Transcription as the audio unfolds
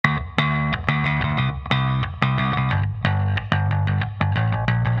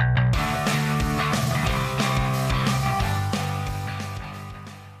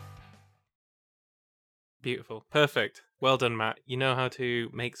Beautiful. Perfect. Well done, Matt. You know how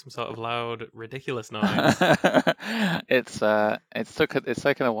to make some sort of loud, ridiculous noise. It's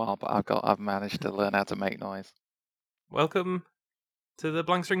taken a while, but I've managed to learn how to make noise. Welcome to the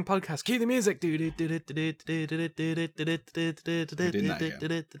Blank String Podcast. Cue the music. I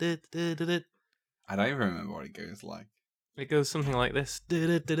don't even remember what it goes like. It goes something like this.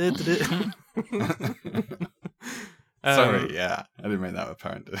 Sorry, yeah, I didn't make that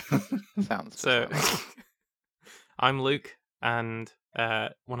apparent. Sounds So, bizarre. I'm Luke, and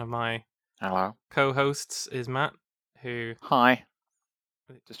one of my Hello. co-hosts is Matt, who Hi.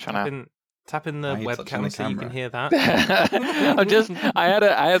 Just trying tap in the Why are you touching webcam the so you can camera? hear that. I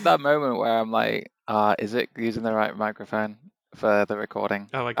had that moment where I'm like, is it using the right microphone for the recording?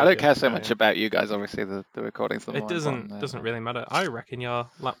 Oh, I don't care so Yeah, much yeah. about you guys. Obviously, the recording's the It more important. doesn't really matter. I reckon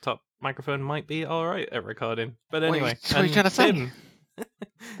your laptop microphone might be all right at recording. But anyway, What are you trying to say? Tim.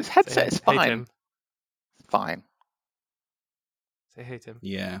 This headset is fine. Hey, Tim. It's fine. Say hey, Tim.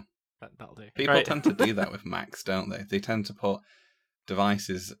 Yeah. That'll do. People Right. tend to do that with Macs, don't they? They tend to put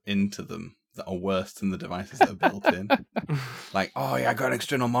devices into them that are worse than the devices that are built in. Like, oh yeah, I got an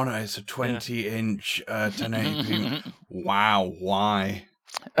external monitor. It's a 20-inch 1080p. Wow, why?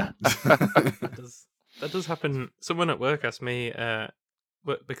 That does happen. Someone at work asked me,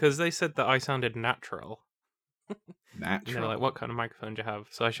 but because they said that I sounded natural. And they were like, what kind of microphone do you have?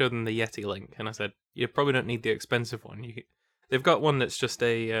 So I showed them the Yeti link, and I said, you probably don't need the expensive one. They've got one that's just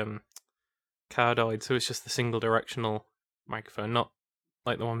a cardioid, so it's just the single directional microphone, not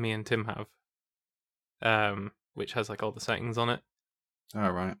like the one me and Tim have, which has like all the settings on it. Oh,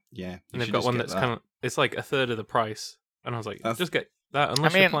 right. Yeah. And they've got one that's kind of, it's like a third of the price. And I was like, just get that,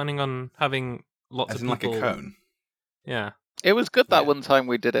 unless you're planning on having lots of people. Like a cone. Yeah. It was good that one time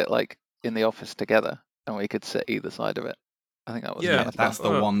we did it like in the office together, and we could sit either side of it. I think that was kind of fun. That's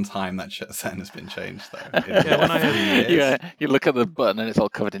the one time that setting has been changed, though. When I had you look at the button and it's all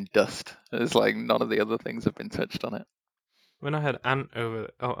covered in dust. It's like none of the other things have been touched on it. When I had Ant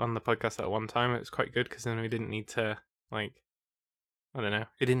over on the podcast that one time, it was quite good because then we didn't need to he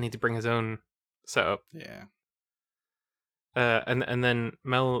didn't need to bring his own setup. Yeah. And then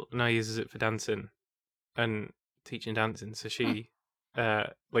Mel now uses it for dancing and teaching dancing, so she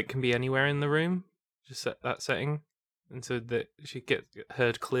can be anywhere in the room. Just set that setting, and so that she gets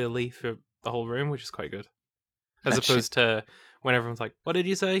heard clearly for the whole room, which is quite good. As opposed to when everyone's like, "What did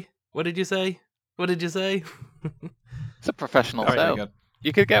you say? What did you say? What did you say?" It's a professional setup.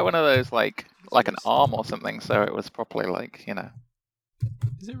 You could get one of those like an arm or something, so it was properly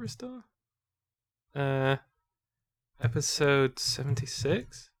Is it restore? Episode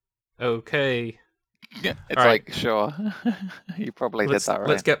 76. Okay. Yeah, it's like sure. You probably did that right.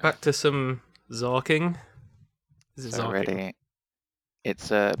 Let's get back to some Zorking. Is it Zorking? Ready?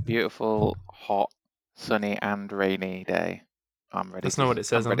 It's a beautiful, hot, sunny, and rainy day. I'm ready. That's not what it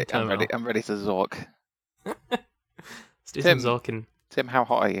says on the terminal. I'm ready to Zork. Let's do some Zorking. Tim, how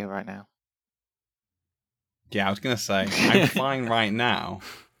hot are you right now? Yeah, I was going to say, I'm fine right now,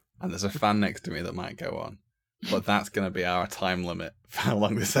 and there's a fan next to me that might go on. But that's going to be our time limit for how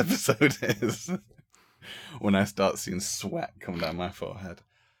long this episode is. When I start seeing sweat come down my forehead.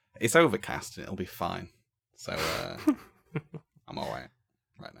 It's overcast and it'll be fine. So, I'm alright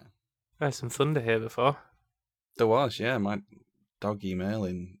right now. There's some thunder here before. There was, yeah. My doggy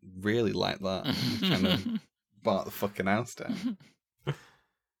Merlin really liked that. He's trying to bark the fucking house down.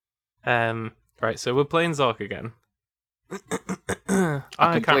 Right, so we're playing Zork again. I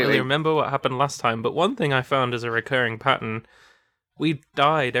can't really remember what happened last time, but one thing I found as a recurring pattern, we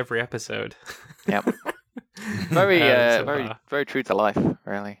died every episode. Yep. Very true to life,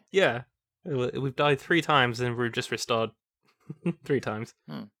 really. Yeah. We've died 3 times and we've just restored 3 times.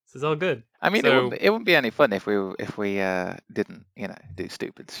 So it's all good. I mean, it wouldn't be any fun if we didn't, do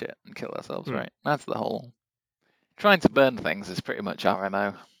stupid shit and kill ourselves, right? That's the whole. Trying to burn things is pretty much our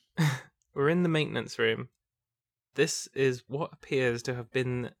MO. We're in the maintenance room. This is what appears to have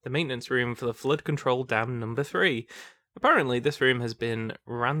been the maintenance room for the flood control dam number 3. Apparently, this room has been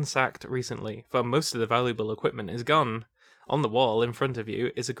ransacked recently, for most of the valuable equipment is gone. On the wall in front of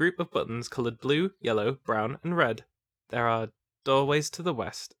you is a group of buttons coloured blue, yellow, brown, and red. There are doorways to the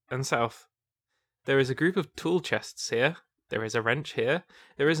west and south. There is a group of tool chests here. There is a wrench here.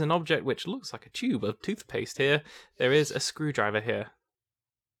 There is an object which looks like a tube of toothpaste here. There is a screwdriver here.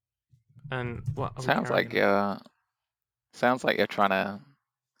 And what are sounds like you're trying to,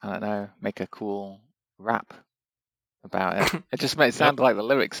 I don't know, make a cool rap about it. It just makes sound like the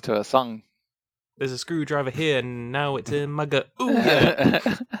lyrics to a song. There's a screwdriver here, and now it's in my gut. Ooh, yeah.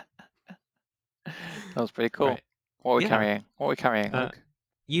 That was pretty cool. Right. What are we carrying? Luke?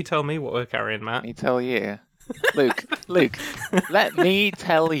 You tell me what we're carrying, Matt. Let me tell you. Luke, let me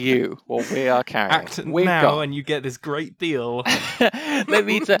tell you what we are carrying. Act We've now, got... and you get this great deal.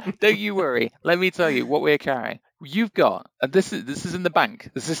 Don't you worry. Let me tell you what we're carrying. You've got, and this is in the bank.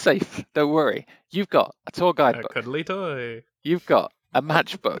 This is safe. Don't worry. You've got a tour A guidebook. cuddly toy. You've got a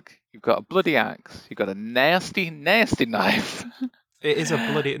matchbook. You've got a bloody axe. You've got a nasty knife. It is a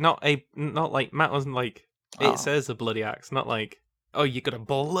bloody not like Matt wasn't like Oh. it says a bloody axe, not like oh you got a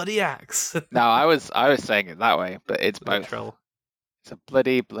bloody axe. No, I was saying it that way, but it's both. Literal. It's a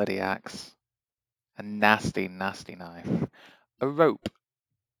bloody axe. A nasty knife. A rope.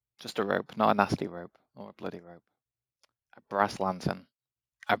 Just a rope, not a nasty rope or a bloody rope. A brass lantern.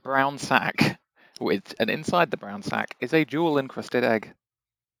 A brown sack and inside the brown sack is a jewel encrusted egg.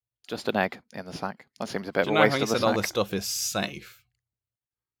 Just an egg in the sack. That seems a bit Do of you a know waste how you of the said all sack. this stuff is safe?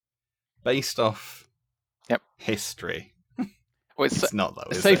 Based off history. Well, it's It's not though,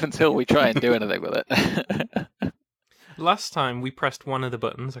 it's is safe it? until we try and do anything with it. Last time we pressed one of the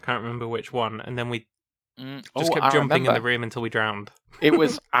buttons, I can't remember which one, and then we Mm, just oh, kept I jumping in the remember. room until we drowned. It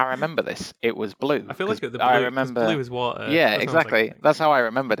was. I remember this. It was blue. I feel like 'cause the blue, I 'cause remember. blue is water. Yeah, That sounds exactly. like- That's how I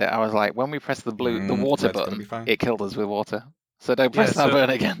remembered it. I was like, when we pressed the water red's gonna button, be fine. it killed us with water. So don't Yeah, press that so- button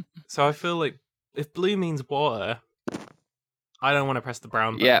again. So I feel like if blue means water, I don't want to press the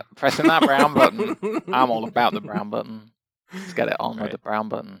brown button. Yeah, pressing that brown button. I'm all about the brown button. Let's get it on with Right. the brown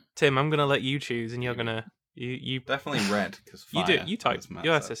button. Tim, I'm gonna let you choose, and you're gonna you Definitely red because you do you type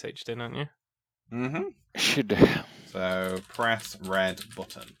your SSH in, aren't you? Mm-hmm. Should do. So press red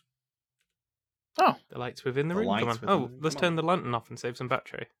button. Oh, The lights within the The room. Come lights on. within Oh, the room, let's come turn on. the lantern off and save some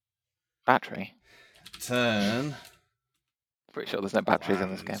battery. battery. Turn. Pretty sure there's no batteries in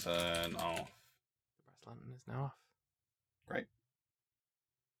this game. Turn off. The brass lantern is now off.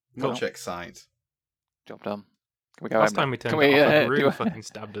 Well, Check site. job done. Can we go Last home time now? we turned Can it off, we, the do room a- fucking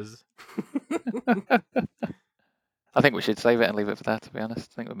stabbed us. I think we should save it and leave it for that, to be honest.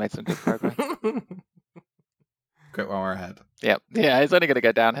 I think we've made some good progress. Quick while we're ahead. Yep. Yeah, it's only going to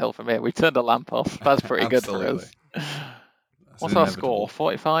go downhill from here. We turned the lamp off. That's pretty good for Absolutely. us. That's What's our inevitable. score?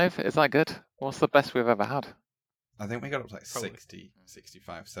 45? Is that good? What's the best we've ever had? I think we got up to like Probably. 60,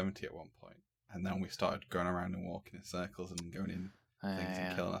 65, 70 at one point. And then we started going around and walking in circles and going in things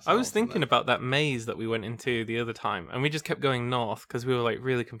and killing ourselves. I was and thinking then- about that maze that we went into the other time, and we just kept going north because we were like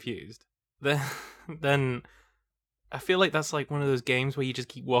really confused. Then I feel like that's like one of those games where you just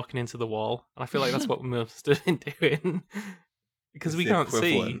keep walking into the wall, and I feel like that's what we must have been doing. Because It's we the can't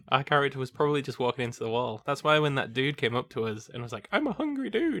see, equivalent. our character was probably just walking into the wall. That's why when that dude came up to us and was like, "I'm a hungry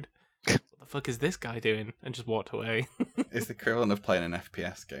dude," what the fuck is this guy doing? And just walked away. It's the equivalent of playing an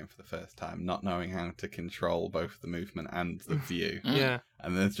FPS game for the first time, not knowing how to control both the movement and the view, Mm. Yeah.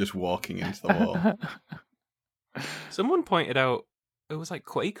 and then just walking into the wall. Someone pointed out it was like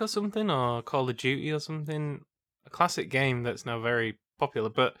Quake or something, or Call of Duty or something, a classic game that's now very popular.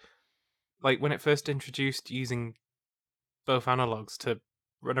 But like when it first introduced using both analogs to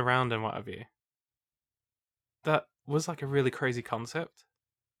run around and what have you, that was like a really crazy concept.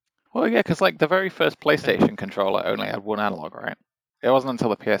 Well, yeah, because like the very first PlayStation controller only had one analog, right? It wasn't until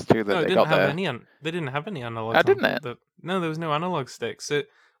the PS2 that No, it they didn't got have the. any. They didn't have any analogs. Oh, didn't it? No, there was no analog sticks. So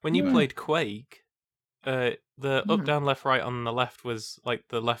when you Hmm. played Quake, the up, Hmm. down, left, right on the left was like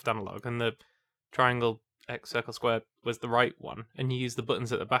the left analog, and the triangle, X, circle, square was the right one, and you used the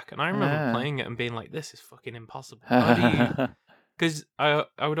buttons at the back. And I remember Ah. playing it and being like, "This is fucking impossible." How do you? Because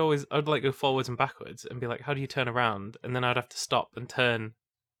I'd like go forwards and backwards and be like, "How do you turn around?" And then I'd have to stop and turn.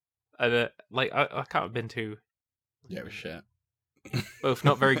 And like I can't have been too Yeah, it was shit. both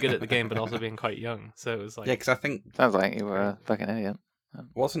not very good at the game, but also being quite young. So it was like, Yeah, because I think Sounds like you were a fucking idiot.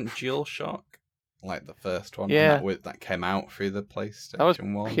 wasn't DualShock like the first one? Yeah. that came out through the PlayStation That was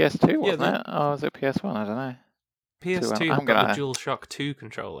 1. PS2, wasn't the- it? Or was it PS1? I don't know. PS2 I'm have got gonna- the DualShock 2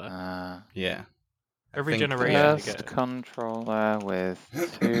 controller. Yeah. I Every think generation that- they First get it. controller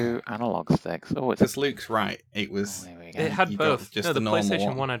with 2 analog sticks. Oh, it's Because Luke's right. It was. there we go. It had you got both. just No, the the normal PlayStation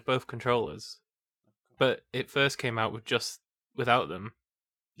one. 1 had both controllers, but it first came out with just without them,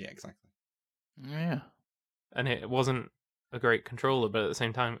 Yeah, exactly. Yeah. and it wasn't a great controller. But at the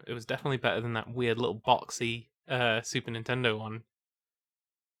same time, it was definitely better than that weird little boxy Super Nintendo one.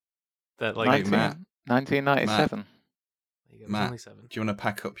 That like, Right, 19, Matt. 1997. there you go, it was Matt. only 7. Do you want to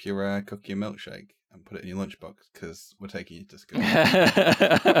pack up your cookie and milkshake and put it in your lunchbox? Because we're taking you to school.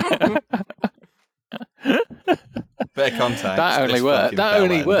 Bit of context. That only this works. fucking That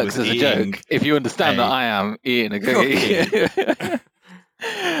only bellend works was as a eating- joke if you understand that a I am eating a cookie.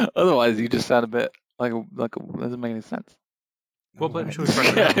 Otherwise, you just sound a bit like doesn't make any sense. What button Right. should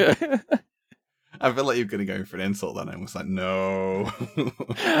we press now? I feel like you're gonna go for an insult then. I was like, no.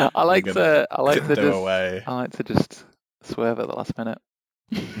 I like to just swerve at the last minute.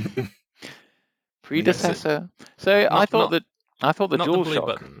 Predecessor. So I thought the not the blue DualShock.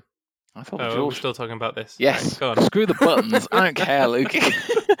 button. I thought the Oh, we're DualShock. still talking about this. Yes. Right, go on. Screw the buttons. I don't care, Luke.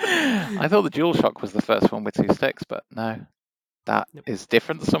 I thought the DualShock was the first one with 2 sticks, but no, that is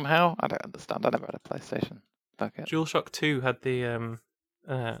different somehow. I don't understand. I never had a PlayStation. Fuck it. DualShock 2 had the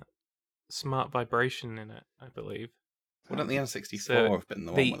smart vibration in it, I believe. Wouldn't the N64 So have been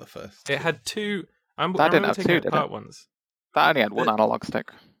the one with the first? It had 2. I That remember didn't have taking 2, it did apart it? once. That only had one analog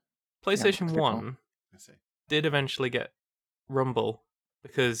stick. PlayStation 64. 1 I see. did eventually get rumble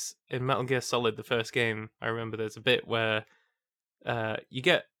because in Metal Gear Solid, the first game, I remember there's a bit where you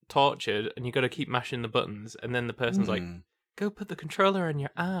get tortured and you got to keep mashing the buttons, and then the person's like, "Go put the controller on your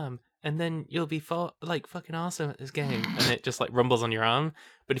arm, and then you'll be fucking awesome at this game." And it just like rumbles on your arm.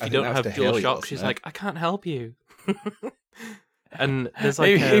 But if I you think don't that was have to heal you, DualShock, wasn't she's it? like, "I can't help you." And there's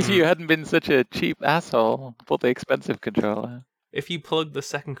like Maybe if you hadn't been such a cheap asshole, bought the expensive controller. if you plug the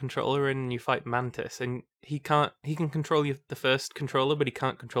second controller in and you fight Mantis, and he can control the first controller, but he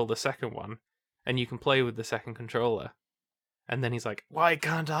can't control the second one, and you can play with the second controller. And then he's like, "Why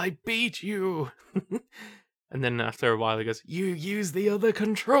can't I beat you?" And then after a while he goes, "You use the other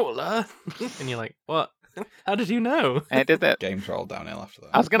controller." And you're like, "What? How did you know?" And it did that. Games rolled downhill after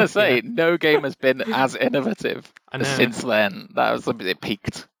that. I was going to say, Yeah. no game has been as innovative I know. since then. That was it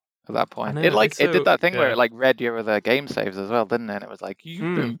peaked at that point. know, It it's it did so- that thing where yeah. it like read your other game saves as well, didn't it? And it was like,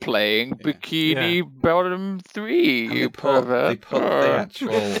 you've been playing Yeah. Bikini Bottom 3, And you they put pervert. the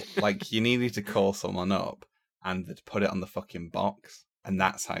actual, like, you needed to call someone up and they'd put it on the fucking box, and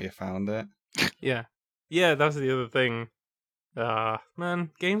that's how you found it. Yeah, that's the other thing. Man,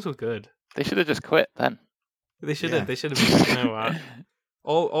 games were good. They should have just quit then. They should Yeah. have. They should have been. You know what?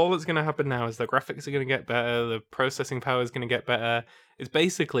 All that's going to happen now is the graphics are going to get better, the processing power is going to get better. It's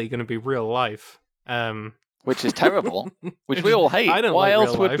basically going to be real life. Which is terrible. Which Which we is- all hate. I don't Why like else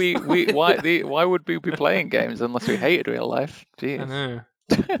real would life. why would we be playing games unless we hated real life? I Jeez. know.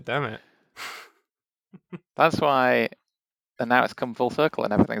 Damn it. That's why, and now it's come full circle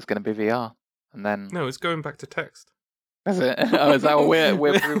and everything's going to be VR. And then, No, it's going back to text. is it? Oh, is that what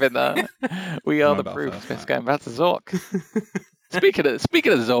we're proving that? We are I'm the about proof. first, It's mate. going back to Zork. Speaking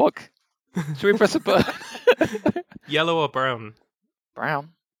of Zork, should we press a button? Yellow or brown? Brown.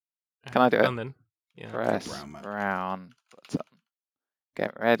 Can I do it? And then, yeah. Press brown, mate. brown button.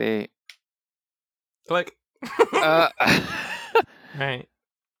 Get ready. Click. Uh, Right.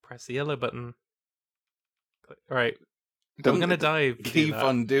 Press the yellow button. Click. All right. Don't I'm gonna dive. to do Keep that.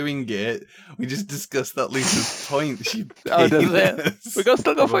 on doing it. We just discussed that Lisa's point. She Oh, does it? penis. we got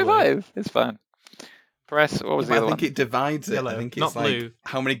still got Probably. 45. It's fine. Press. What was But the I other think one? it divides it. Yellow, I think not it's like blue.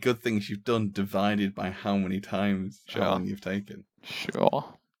 how many good things you've done divided by how many times Sure. how long you've taken. Sure.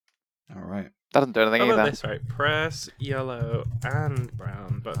 All right. That doesn't do anything How about either. this? Right. Press yellow and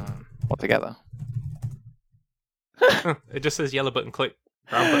brown button. What together? It just says yellow button click,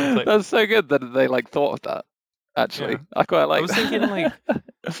 brown button click. That's so good that they like thought of that. Actually, Yeah. I quite like. I was that. thinking, like,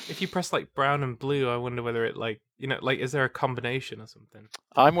 If you press like brown and blue, I wonder whether it like is there a combination or something?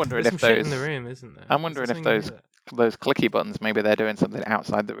 I'm wondering There's if some shit those in the room, isn't there? I'm Is there wondering if something in those- there? those clicky buttons, maybe they're doing something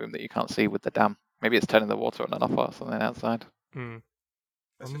outside the room that you can't see with the dam. Maybe it's turning the water on and off or something outside. Hmm.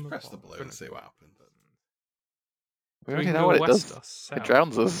 Let's On just the press the wall, blue front and see what happens. We We already can know go what it west does. or It south.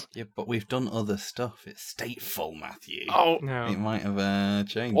 drowns us. Yeah, but we've done other stuff. It's stateful, Matthew. Oh. No. It might have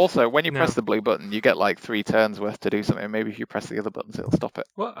changed. Also, when you No. press the blue button, you get like 3 turns worth to do something. Maybe if you press the other buttons, it'll stop it.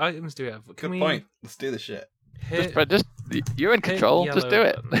 What items do we have? Can Good we point. Let's do the shit. hit You're in control. Just do yellow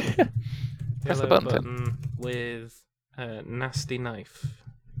it. button. Press the yellow button, Tim. with a nasty knife?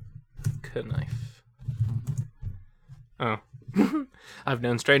 Knife. Oh. I've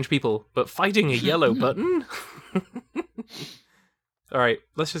known strange people, but fighting a yellow button? Alright,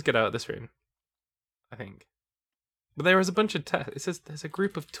 let's just get out of this room. I think. But there is a bunch of it says there's a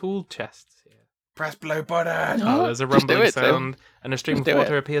group of tool chests here. Press blue button. Oh, there's a Just do rumbling it, Tim. sound, and a stream Just of do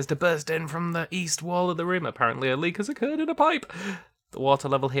water it. appears to burst in from the east wall of the room. Apparently, a leak has occurred in a pipe. The water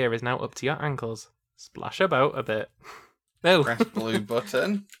level here is now up to your ankles. Splash about a bit. No, Press blue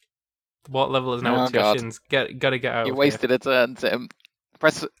button. the water level is now Oh, up to your God. shins. Gotta get out. You of wasted a turn, Tim.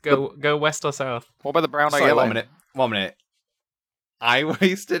 Press. Here. Go west or south. What about the brown or Sorry, yellow? 1 minute. 1 minute. I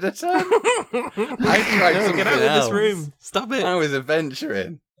wasted a turn. I tried no, something get out of this else. room. Stop it. I was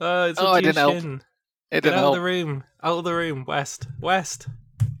adventuring. It's Oh, up to it your didn't help. shin. It Get didn't out of help. the room. Out of the room. West.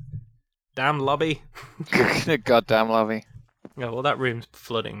 Damn lobby. Goddamn lovey. Yeah, well, that room's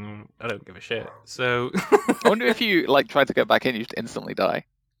flooding. I don't give a shit. So, I wonder if you like try to get back in, you just instantly die.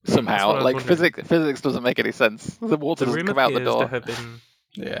 somehow. what I was Like wondering. physics doesn't make any sense. The water The doesn't room come out the appears to door. have been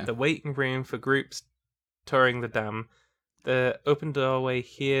Yeah. the waiting room for groups touring the dam. The open doorway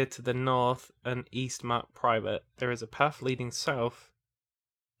here to the north and east marked private. There is a path leading south.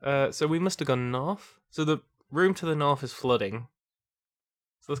 So we must have gone north. So the room to the north is flooding.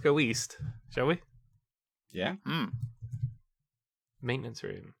 So let's go east, shall we? Yeah. Maintenance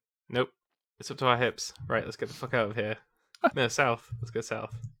room. Nope. It's up to our hips. Right, let's get the fuck out of here. No, south. Let's go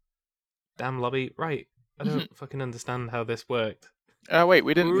south. Damn lobby. Right. I don't fucking understand how this worked. Oh wait,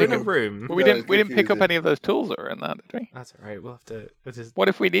 we didn't We're pick in a up. room. Well, we No, didn't pick up confusing. any of those tools that were in there, did we? That's alright. We'll have to. What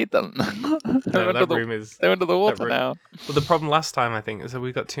if we need them? No, they're that room is. under the water room- now. Well, the problem last time I think is that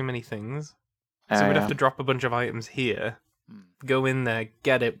we got too many things, so Oh, we'd yeah. have to drop a bunch of items here, go in there,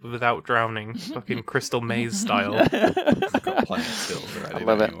 get it without drowning, fucking Crystal Maze style. I've got plenty of skills already. I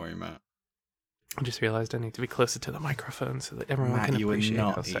love don't it. you worry, Matt. I just realised I need to be closer to the microphone so that everyone Matt, can you were appreciate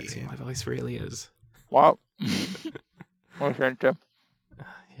not how sexy eating. my voice really is. What? What's your intro?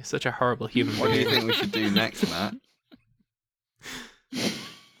 You're such a horrible human What do you being. think we should do next, Matt?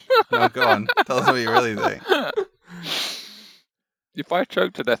 No, go on. Tell us what you really think. If I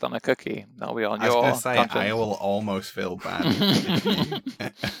choke to death on a cookie, that'll be on I was your going to say, I conscience. will almost feel bad. if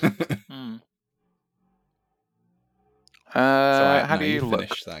you- Hmm. So I, How no, do you look?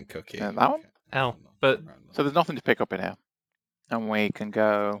 finish that cookie? That one? Okay. L. But So there's nothing to pick up in here, and we can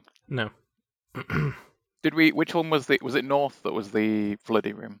go. no. Did we? Which one was the? Was it north that was the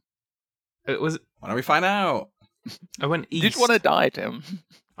floody room? It was. Why don't we find out? I went east. You just want to die, Tim.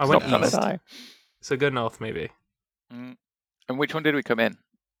 I went Stop trying to east. die. So go north, maybe. Mm. And which one did we come in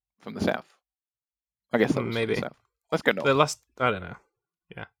from the south? I guess that was Maybe. from the south. Let's go north. The last. I don't know.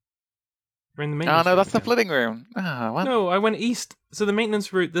 Yeah. We're in the Oh maintenance no, room that's the again. flooding room. Ah, well. No, I went east. So the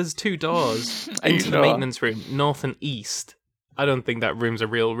maintenance room. There's two doors Are you into the sure? maintenance room, north and east. I don't think that room's a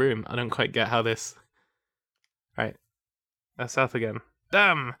real room. I don't quite get how this. Right. South again.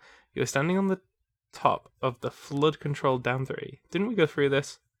 Damn! You were standing on the top of the flood-controlled dam 3. Didn't we go through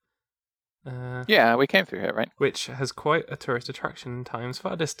this? Yeah, we came through here, right? Which has quite a tourist attraction in times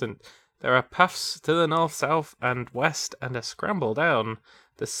far distant. There are paths to the north, south, and west, and a scramble down.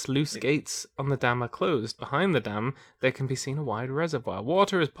 The sluice gates on the dam are closed. Behind the dam, there can be seen a wide reservoir.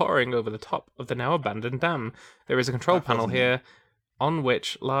 Water is pouring over the top of the now abandoned dam. There is a control That feels panel neat. here, on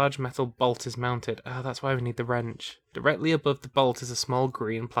which large metal bolt is mounted. Ah, that's why we need the wrench. Directly above the bolt is a small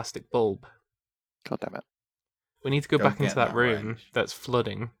green plastic bulb. God damn it. We need to go Go back into get that that room wrench. that's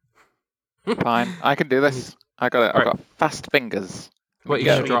flooding. Fine, I can do this. I got it. I've Alright. got fast fingers. What you You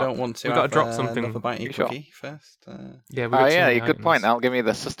gotta sure drop? you don't want to We gotta have, drop something. another bite of your You sure? cookie first? Yeah, we Oh got too yeah, many good point. items. That'll give me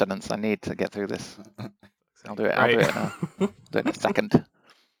the sustenance I need to get through this. I'll do it. I'll do Right. it now. Do it in a second.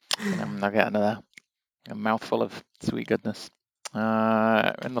 And I'll get a mouthful of sweet goodness.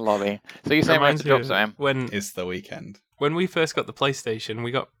 In the lobby. So you're saying we have Reminds to drop you something? when It's the weekend. we first got the PlayStation,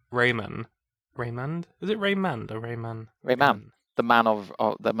 we got Rayman. Raymond? Is it Raymond or Rayman? Rayman. The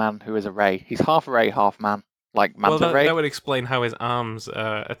man who is a Ray. He's half Ray, half man. Like Well, Manta that, Ray. that would explain how his arms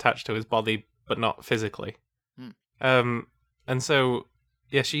are attached to his body, but not physically. And so,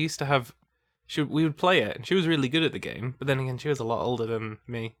 yeah, she used to have. We would play it, and she was really good at the game. But then again, she was a lot older than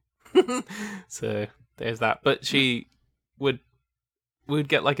me, so there's that. But she we would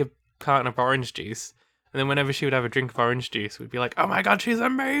get like a carton of orange juice, and then whenever she would have a drink of orange juice, we'd be like, "Oh my god, she's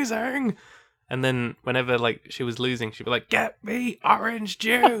amazing!" And then whenever like she was losing, she'd be like, "Get me orange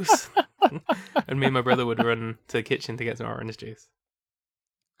juice!" And me and my brother would run to the kitchen to get some orange juice.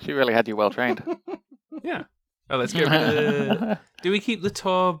 She really had you well trained. Yeah. Oh, let's get rid of. Do we keep the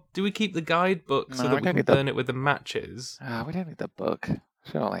tour? Do we keep the guidebook so No, that we we don't can need the- burn it with the matches? We don't need the book,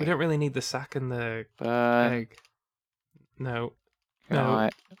 surely. We don't really need the sack and the Burn. egg. No. No.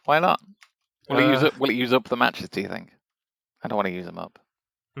 Right. Why not? Will it use Uh, up? Will it use up the matches? Do you think? I don't want to use them up.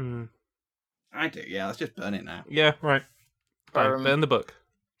 Mm, I do, yeah. Let's just burn it now. yeah. Right. Fine, Um, burn the book.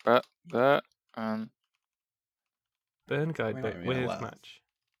 But Burn Wait, guidebook wait, with left. match.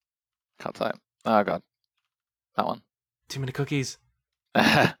 can't type. Oh god, that one. Too many cookies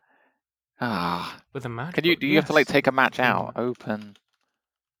Ah, with a match. can you? Do you have to like take a match out? Open.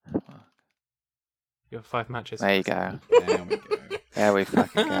 You have 5 matches. There you go. There we go. There we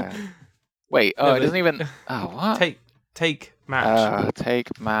fucking go. Wait. Oh, No, it doesn't but- even. Oh what? Take match.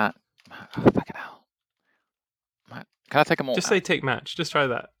 Take Matt. Oh fucking hell. Matt. Can I take them all? Just say take match. Just try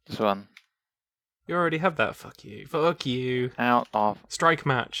that. this one You already have that. Fuck you. Fuck you. out of. Strike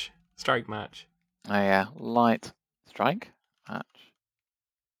match. Strike match. Oh yeah, light strike match.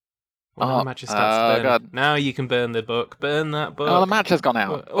 One of the matches starts to burn. God. Now you can burn the book. Burn that book. Oh, the match has gone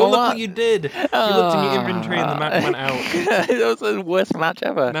out. Oh, look what you did! You looked in your inventory and the match went out. It was the worst match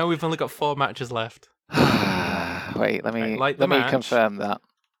ever. Now we've only got 4 matches left. Wait, let me light the match. confirm that.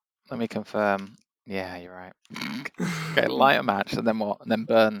 Let me confirm. Yeah, you're right. Okay, light a match and then what? And then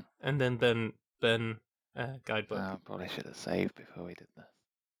burn. And then burn guidebook. Oh, probably should have saved before we did this.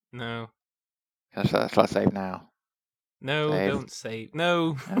 No. Shall I save now? No, Save. don't save.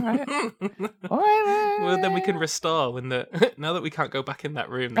 No. Alright. Well, then we can restore when the now that we can't go back in that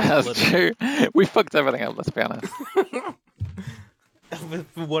room. That's true. We fucked everything up. Let's be honest.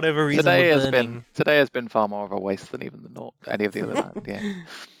 For whatever reason, Today has been far more of a waste than even any of the other nights. Yeah.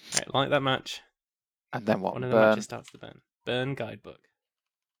 Right, like that match. And then what? One of the Burn. matches starts to burn. Burn guidebook.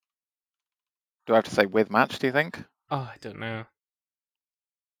 Do I have to say with match? Do you think? Oh, I don't know.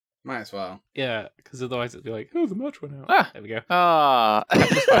 Might as well. Yeah, because otherwise it'd be like, oh, the match went out. Ah. There we go. Ah.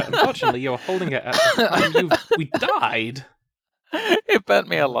 Unfortunately, you're holding it at the time we died. It burnt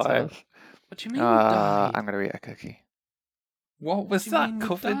me What's alive. What do you mean we died? I'm gonna eat a cookie. What was What do you that mean we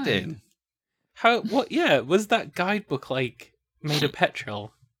covered died? in? How? What? Yeah, was that guidebook like made of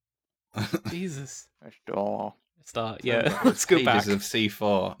petrol? Jesus. Door. Start. Yeah, let's go back. Pages of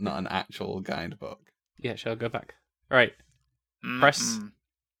C4, not an actual guidebook. Yeah, shall I go back? Right. Press. Mm-mm.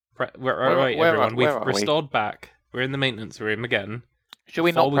 Right, Where everyone. are We've we? restored back. We're in the maintenance room again. Should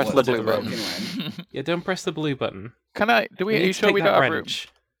we not Before we press the flooded blue the room. button? Yeah, don't press the blue button. Can I? Do we? Are you need to sure take we that don't have room? wrench.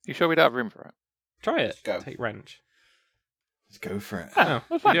 You sure we don't have room for it? Try it. Go. Take wrench. Let's go for it. No, that's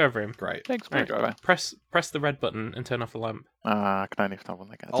we fine. do have room. Great. Thanks, Right. screwdriver. Press the red button and turn off the lamp. I can only stop one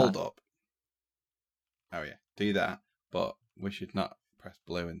thing at a Hold time. up. Oh yeah, do that. But we should not press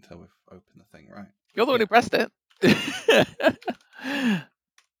blue until we've opened the thing, right? You're the one who pressed it.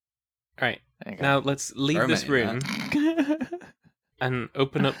 Right. There you go. Now let's leave Throw this me in room and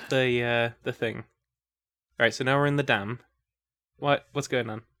open up the thing. Right. So now we're in the dam. What's going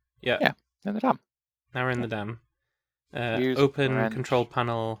on? Yeah. Yeah. In the dam. Now we're in the dam. Use Open wrench control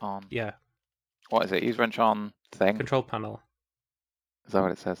panel. on. Yeah. What is it? Use wrench on thing. Control panel. Is that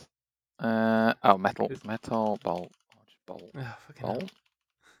what it says? Oh, metal bolt. Oh, just bolt. Oh, fucking hell. Bolt.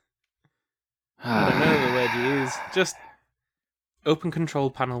 I don't know the word you use. Just open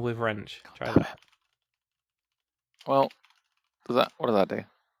control panel with wrench. Try Damn that. it. Well, what does that do? You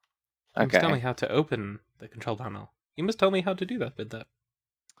must tell me Okay, how to open the control panel. You must tell me how to do that with that.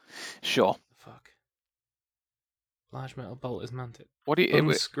 sure. Fuck. Large metal bolt is mounted. What do you?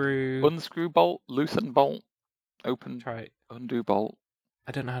 Unscrew. Unscrew bolt, loosen bolt, open, Try it. undo bolt,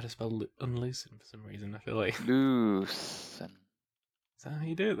 I don't know how to spell unloosen for some reason. I feel like. loosen. Is that how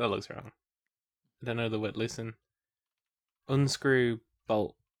you do it? That looks wrong. I don't know the word loosen. Unscrew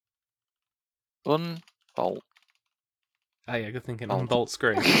bolt. Unbolt. Ah, yeah, good thinking. Bolt. Unbolt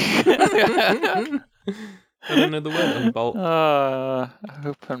screw. I don't know the word unbolt.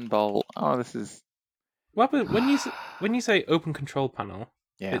 Open bolt. Oh, this is. What happened when you say open control panel?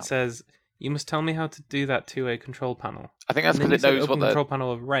 Yeah. It says you must tell me how to do that to a control panel. I think that's And then because you it said knows what open the. control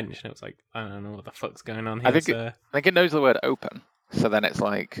panel of wrench, and it was like I don't know what the fuck's going on here. I think sir. I think it knows the word open. So then it's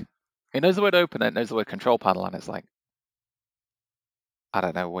like it knows the word open and it knows the word control panel, and it's like I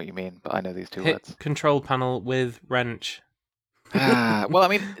don't know what you mean, but I know these two Hit words. control panel with wrench. Well, I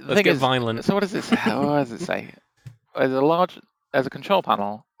mean, the Let's thing get is, violent. so what does it say? What does it say? There's a control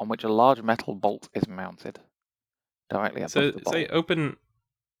panel on which a large metal bolt is mounted directly above So the bolt. say open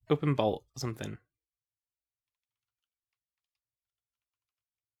bolt or something.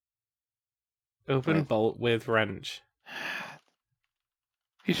 Open With- bolt with wrench.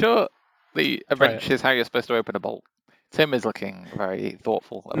 You sure the Try wrench is how you're supposed to open a bolt? Tim is looking very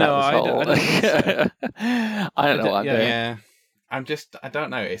thoughtful about No, this I whole... don't think so. I don't know what I'm Yeah, doing. Yeah. I don't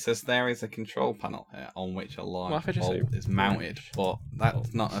know. It says there is a control panel here on which a What large if I just say bolt is mounted, wrench? but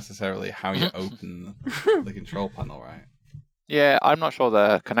that's not necessarily how you open the control panel, right? Yeah, I'm not sure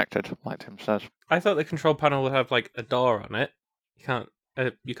they're connected, like Tim says. I thought the control panel would have like a door on it.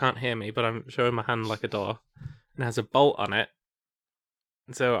 You can't hear me, but I'm showing my hand like a door, and it has a bolt on it.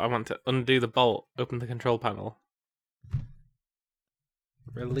 And so I want to undo the bolt, open the control panel,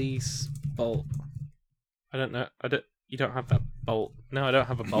 release bolt. I don't know. You don't have that bolt. No, I don't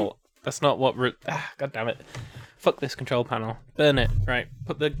have a bolt. That's not what. God damn it! Fuck this control panel. Burn it. Right.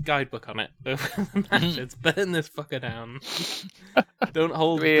 Put the guidebook on it. Open the matches. Burn this fucker down. Don't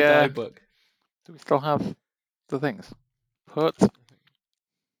hold We, the guidebook. Do we still have the things? Put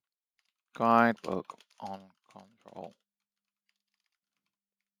guidebook on control.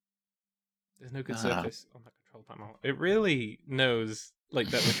 There's no good Ah. surface on that control panel. It really knows like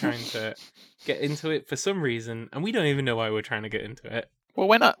that we're trying to get into it for some reason, and we don't even know why we're trying to get into it. Well,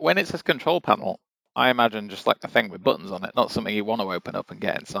 when it says control panel, I imagine just like a thing with buttons on it, not something you want to open up and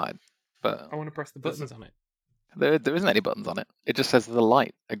get inside. But I want to press the buttons on it. there isn't any buttons on it. It just says the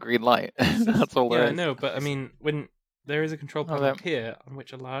light, a green light. That's all there Yeah, I is. know, but I mean, when there is a control Oh, panel there- here on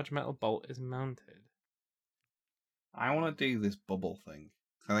which a large metal bolt is mounted. I want to do this bubble thing.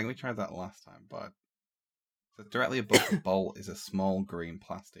 I think we tried that last time, but so directly above the bolt is a small green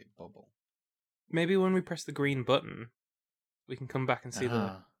plastic bubble. Maybe when we press the green button, we can come back and see the.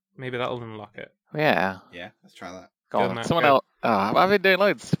 Ah. Maybe that'll unlock it. Yeah. Yeah, let's try that. Go Go on. on, Matt, Someone go. else. Oh, I've been doing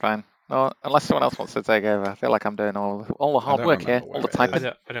loads. Fine. No, unless someone else wants to take over. I feel like I'm doing all the hard don't work here, remember all the where it typing.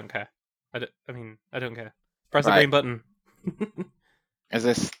 is. I don't care. I don't care. Press the Right. green button. Is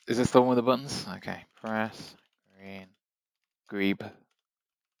this the one with the buttons? Okay. Press green. Grebe.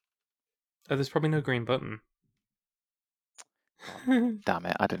 Oh, there's probably no green button. Damn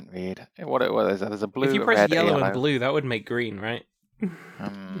it! I didn't read. What is that? There's a blue, If you a press red, a yellow and blue, that would make green, right?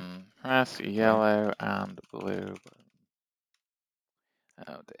 Press yellow and blue.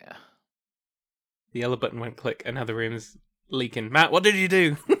 Oh dear. The yellow button won't click, and now the room's leaking. Matt, what did you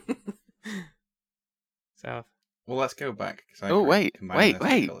do? South. Well, let's go back. 'cause I Oh, agree. wait, Combine wait, those two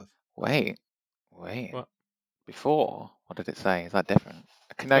wait. colours. Wait. What? Before, what did it say? Is that different?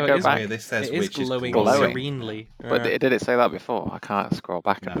 Can I Oh, it go is back? Yeah, this says It is which is glowing glowing. serenely. But did it say that before? I can't scroll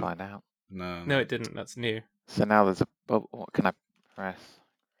back and No. find out. No, No, it didn't. That's new. So now there's a bubble. What can I press?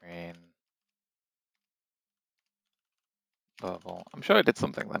 Green. Bubble. I'm sure it did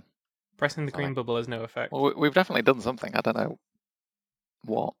something then. Pressing the green Something. bubble has no effect. Well, we've definitely done something. I don't know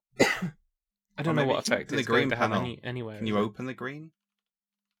what. I don't Or know maybe what you can effect open the it's going green to have panel. anywhere. Can you open the green?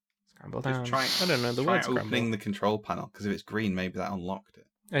 Scramble Just down. try. I don't know the try word scramble. opening the control panel because if it's green, maybe that unlocked it.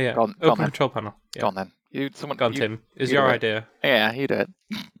 Oh yeah. Go on Open then. control panel. Yeah. Go on then. Someone. Go on, you- Tim. It's you your do it. idea. Yeah, you do it.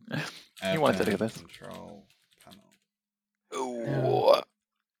 You wanted to do Open this. Control panel Ooh.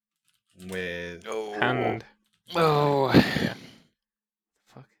 with. Hand. Oh.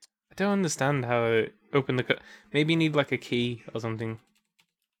 Fuck. I don't understand how to open the. Maybe you need like a key or something.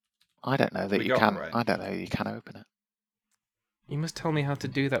 I don't know that We you got can. it right. I don't know you can open it. You must tell me how to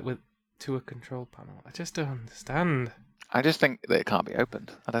do that to a control panel. I just don't understand. I just think that it can't be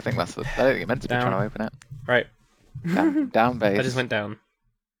opened. I don't think that's the. I don't think you're meant to be trying Down. to open it. Right. Down base. I just went down.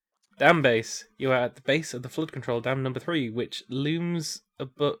 Dam base. You are at the base of the flood control dam number 3, which looms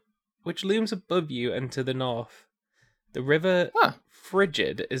above you and to the north. The river Huh.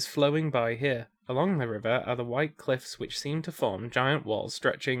 Frigid is flowing by here. Along the river are the white cliffs which seem to form giant walls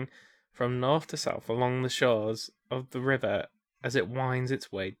stretching from north to south along the shores of the river as it winds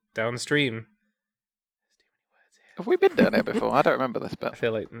its way downstream. Have we been doing it before? I don't remember this I bit.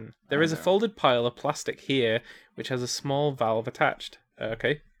 feel like there is a know. folded pile of plastic here which has a small valve attached.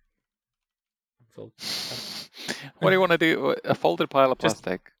 Okay. Full. What do you want to do? A folded pile of Just-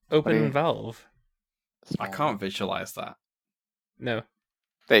 plastic. Open you- valve. I Small. can't visualize that. No.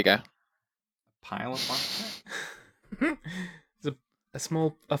 There you go. Pile of plastic? There's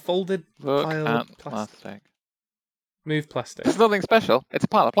a folded Look pile at of plastic. plastic. Move plastic. There's nothing special. It's a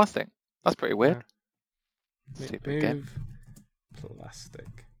pile of plastic. That's pretty weird. Stupid game. Move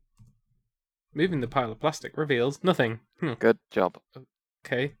plastic. Moving the pile of plastic reveals nothing. Good job.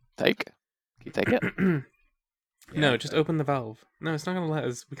 Okay. Take. Can you take it? No, Yeah, just okay. open the valve. No, it's not going to let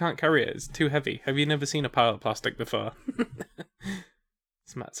us. We can't carry it. It's too heavy. Have you never seen a pile of plastic before?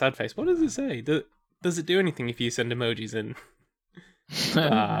 It's Matt Sadface. What does it say? Does it do anything if you send emojis in?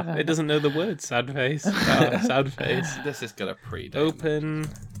 It doesn't know the word Sadface. Sadface. This is gonna predate. Open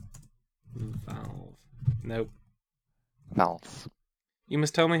valve. Nope. Valves. You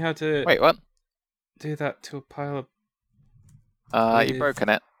must tell me how to Wait, what? do that to a pile of You've With- broken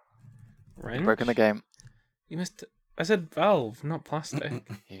it. wrench. You've broken the game. You must. I said valve, not plastic.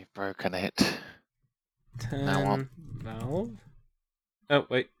 You've broken it. Now Turn valve. Oh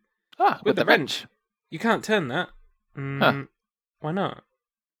wait, Ah, with the wrench. You can't turn that. Huh. Why not?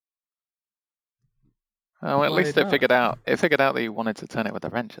 Oh, well, at Why least it not? figured out. It figured out that you wanted to turn it with the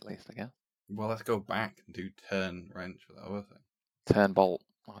wrench. At least, I guess. Well, let's go back and do turn wrench for the other thing. Turn bolt,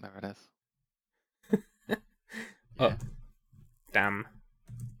 whatever it is. Oh, damn.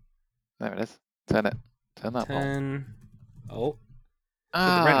 There it is. Turn it. Turn that bolt. Turn. Oh, with the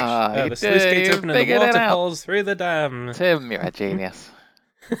Ah, wrench. Oh, you the sluice did- gates you open and the figured it water out. pours through the dam. Tim, you're a genius.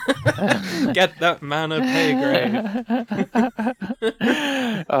 Get that man a pay grade.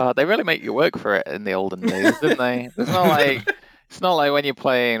 They really make you work for it in the olden days, didn't they? It's not like when you're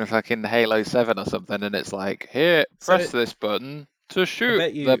playing fucking Halo 7 or something and it's like, here, So press this button to shoot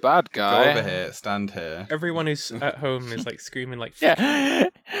bet you- the bad Go guy. over here, stand here. Everyone who's at home is like screaming like, Yeah.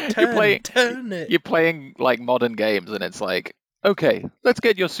 turn it. You're playing like modern games and it's like Okay, let's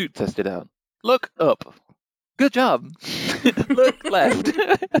get your suit tested out. Look up. Good job. Look left.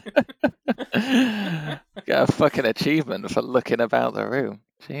 Got a fucking achievement for looking about the room.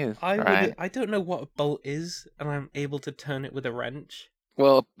 Jeez. Right. I don't know what a bolt is, and I'm able to turn it with a wrench.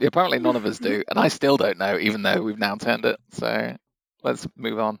 Well, apparently none of us do, and I still don't know, even though we've now turned it. So let's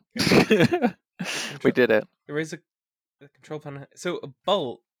move on. We did it. There is a control panel. So a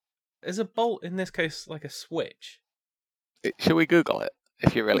bolt is a bolt in this case like a switch. Shall we Google it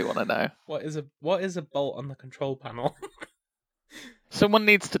if you really want to know? What is a bolt on the control panel? Someone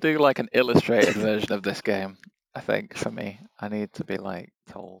needs to do like an illustrated version of this game. I think for me, I need to be like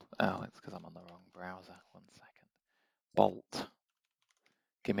told. Oh, it's because I'm on the wrong browser. 1 second. Bolt.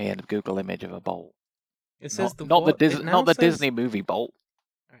 Give me a Google image of a bolt. It says not the Disney movie Bolt.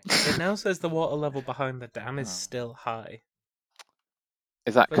 It now says the water level behind the dam is still high.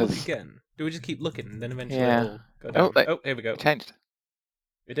 Is that Look because again? Do we just keep looking and then eventually Yeah. it'll go down? Here we go. it changed?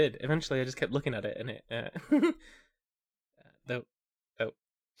 It did. Eventually, I just kept looking at it, and it.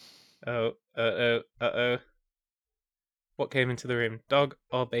 What came into the room? Dog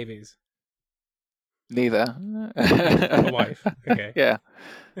or babies? Neither. A wife. Okay. Yeah.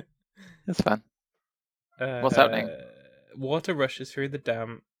 It's fine. What's happening? Water rushes through the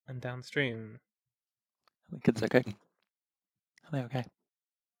dam and downstream. The kid's okay. Are they okay?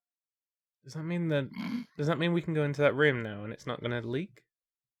 Does that mean we can go into that room now and it's not going to leak?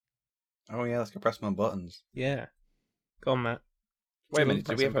 Oh yeah, let's go press more buttons. Yeah. Go on, Matt. Wait a minute,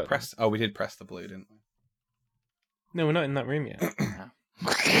 did we ever press? Oh, we did press the blue, didn't we? No, we're not in that room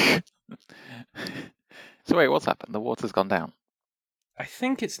yet. So wait, what's happened? The water's gone down. I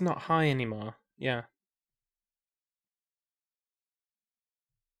think it's not high anymore. Yeah.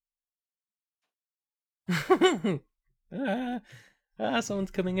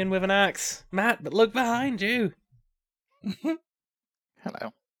 Someone's coming in with an axe. Matt, but look behind you.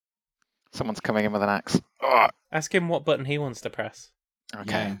 Hello. Someone's coming in with an axe. Ugh. Ask him what button he wants to press.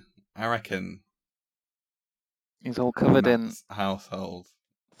 Okay. Yeah, I reckon He's all covered in Matt's household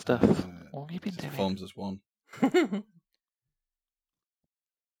stuff. What have you been just doing? forms as one.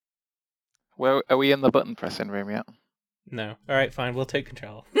 Where are we in the button pressing room yet? No. All right, fine. We'll take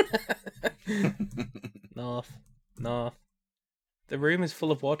control. North. The room is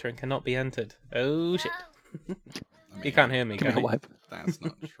full of water and cannot be entered. Oh shit! You can't hear me, Give me can a you? wipe. That's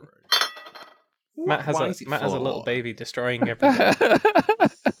not true. Matt has Why a is it Matt has a full of little water? baby destroying everything.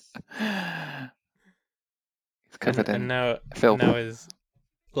 He's covered and in now filth. now his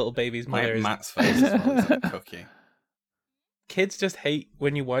little baby's mother Like is. Matt's face as well as that cookie. Kids just hate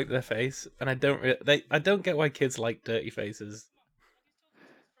when you wipe their face, and I don't get why kids like dirty faces.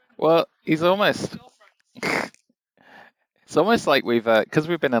 Well, he's almost. It's almost like we've, because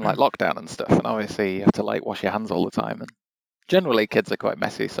we've been in like lockdown and stuff, and obviously you have to like wash your hands all the time. And generally, kids are quite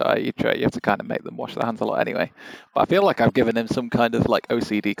messy, so you have to kind of make them wash their hands a lot anyway. But I feel like I've given him some kind of like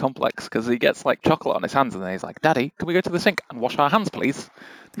OCD complex because he gets like chocolate on his hands, and then he's like, "Daddy, can we go to the sink and wash our hands, please?"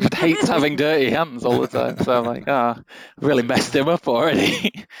 He just hates having dirty hands all the time. So I'm like, I've really messed him up already.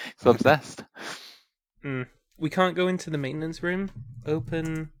 He's obsessed. We can't go into the maintenance room.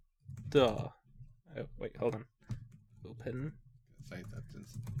 Open door. Oh wait, hold on. Open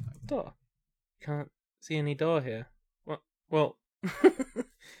door. Can't see any door here. What? Well,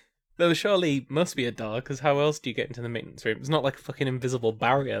 there surely must be a door, because how else do you get into the maintenance room? It's not like a fucking invisible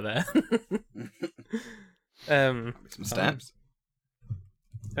barrier there. Some steps.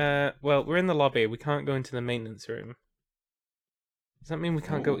 Well, we're in the lobby. We can't go into the maintenance room. Does that mean we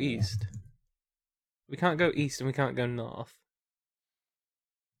can't go east? We can't go east and we can't go north.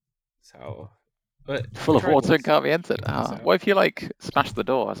 So, but Full of water and can't. can't be entered. What if you like smash the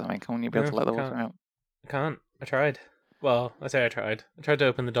door or something? Can't you be able to let the water out? I can't. I tried. Well, I say I tried. I tried to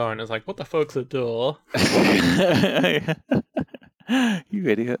open the door and it was like, what the fuck's a door? You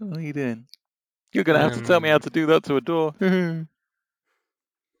idiot. What are you doing? You're going to have to tell me how to do that to a door. Wait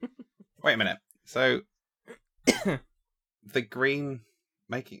a minute. So, the green,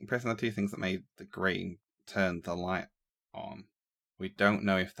 pressing the two things that made the green turn the light on, we don't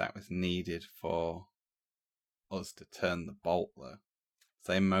know if that was needed for us to turn the bolt, though.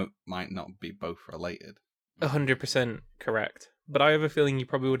 So they might not be both related. 100% correct. But I have a feeling you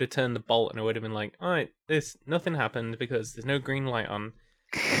probably would have turned the bolt and it would have been like, alright, nothing happened because there's no green light on.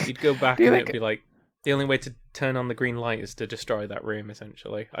 You'd go back and it would be like, the only way to turn on the green light is to destroy that room,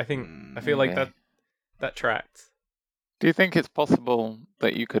 essentially. I feel like that tracked. Do you think it's possible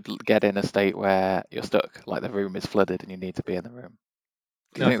that you could get in a state where you're stuck, like the room is flooded and you need to be in the room?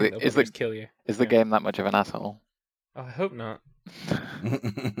 Do you think they'll probably just kill you. Is the game that much of an asshole? Oh, I hope not.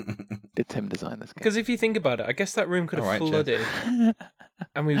 Did Tim designed this game. Because if you think about it, I guess that room could have Alright, Jeff. flooded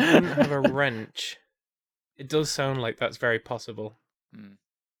and we wouldn't have a wrench. It does sound like that's very possible. Hmm.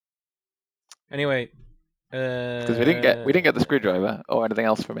 Anyway, Because we didn't get the screwdriver or anything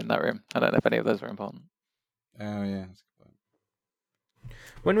else from in that room. I don't know if any of those are important. Oh yeah. That's a good point.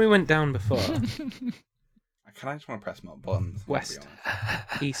 when we went down before, I just want to press more buttons. I'll be West.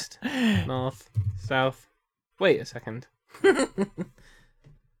 honest. east, north, south. Wait a second.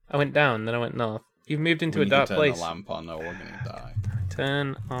 I went down, then I went north. You've moved into We a need to dark turn place. the lamp on, or we're gonna die.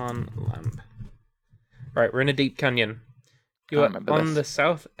 Turn on lamp. Right, we're in a deep canyon. You I are remember on this. the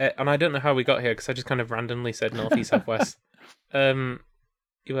south, and I don't know how we got here because I just kind of randomly said north, east, southwest.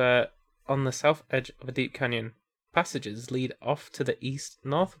 You are on the south edge of a deep canyon. Passages lead off to the east,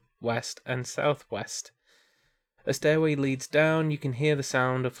 northwest, and southwest. A stairway leads down. You can hear the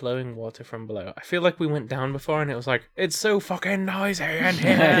sound of flowing water from below. I feel like we went down before, and it was like, it's so fucking noisy in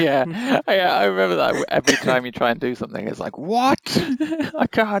here. yeah, I remember that. Every time you try and do something, it's like, what? I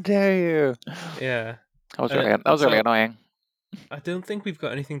can't hear you. Yeah. That was really annoying. I don't think we've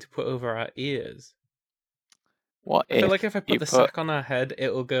got anything to put over our ears. What I feel like if I put the sack on our head,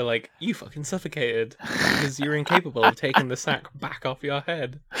 it will go like, you fucking suffocated. Because you're incapable of taking the sack back off your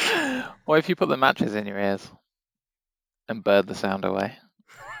head. What if you put the matches in your ears and bird the sound away?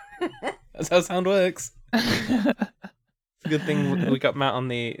 That's how sound works. Good thing we got Matt on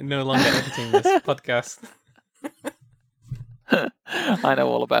the no longer editing this podcast. I know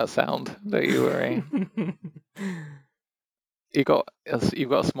all about sound. Don't you worry. You've got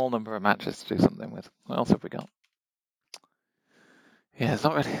a small number of matches to do something with. What else have we got? Yeah, there's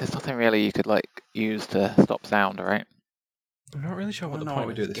nothing really you could like use to stop sound, right? I'm not really sure what the know point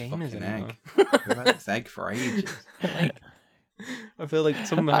we of do this this game is fucking anymore. egg. We've had this egg for ages. I feel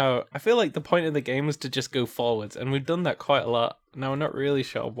like the point of the game was to just go forwards, and we've done that quite a lot. Now I'm not really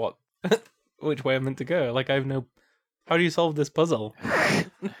sure which way I'm meant to go. Like how do you solve this puzzle?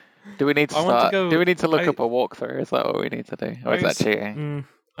 Do we need to I want to start? go- Do we need to look I- up a walkthrough? Is that what we need to do? Or is that cheating?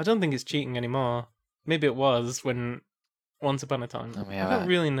 I don't think it's cheating anymore. Maybe it was once upon a time. Let me I have don't it.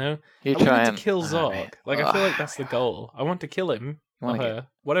 really know. You I try wanted and to kill oh, Zork. mate. Like I feel like that's the goal. I want to kill him You or wanna get her,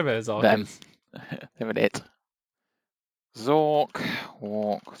 whatever Zork them. is. Them and it. Zork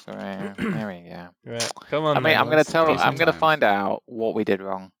walk through. There we go. Right, come on. I mean, then, I'm gonna let's tell. do I'm some gonna time. find out what we did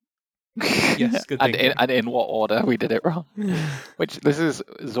wrong. Yes, good and thinking. in what order we did it wrong. Which this is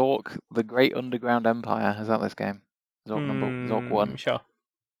Zork, the Great Underground Empire. Is that this game? Zork 1. Sure.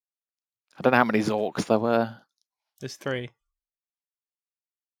 I don't know how many Zorks there were. There's 3.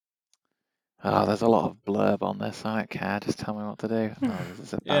 Oh, there's a lot of blurb on this. I don't care. Just tell me what to do. Oh, this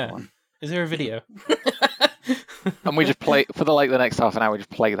is a bad Yeah. one. Is there a video? And we just play for the next half an hour. We just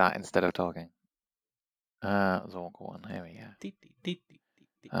play that instead of talking. Zork 1. Here we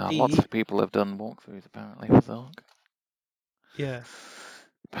go. Lots of people have done walkthroughs apparently for Zork. Yeah.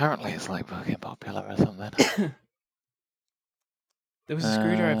 Apparently, it's like fucking popular or something. There was a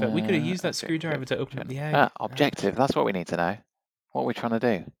screwdriver. We could have used that objective, screwdriver to open up the egg. Objective. That's what we need to know. What are we trying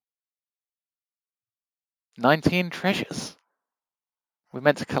to do? 19 treasures. We're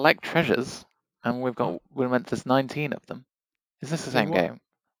meant to collect treasures, and we're meant there's 19 of them. Is this the same what? game?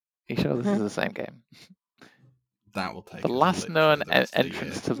 Are you sure this is the same game? That will take The us last literally known the rest of the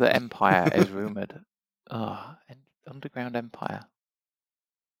entrance year. to the Empire is rumored. Underground Empire.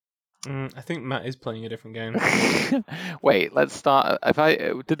 I think Matt is playing a different game. Wait, let's start.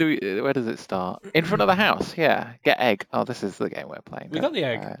 Where does it start? In front of the house. Yeah, get egg. Oh, this is the game we're playing. We got the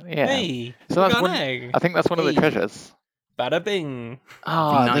egg. Yeah. Hey, So we that's got one- an egg. I think that's one of the Hey. treasures. Bada bing.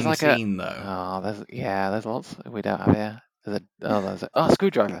 Oh, there's like a. 19 though. Oh, there's lots we don't have here. There's a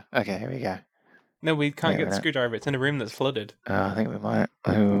screwdriver. Okay, here we go. No, we can't Yeah, get we the don't. screwdriver. It's in a room that's flooded. I think we might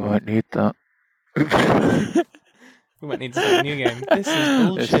need that. We might need to start a new game. This is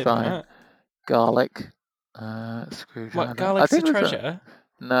bullshit, fine. Matt. Garlic. Screwdriver. What, I garlic's a think there's treasure?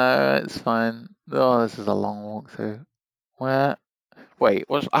 No, it's fine. Oh, this is a long walkthrough. Where? Wait,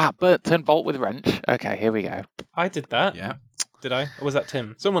 turn bolt with wrench. Okay, here we go. I did that. Yeah. Did I? Or was that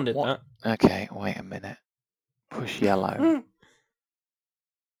Tim? Someone did What? that. Okay, wait a minute. Push yellow.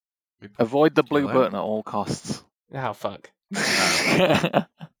 We put Avoid the blue yellow. button at all costs. Oh, fuck.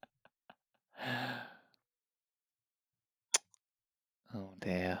 Oh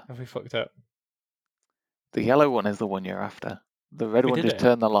dear. Have we fucked up? The yellow one is the one you're after. The red We one did just it.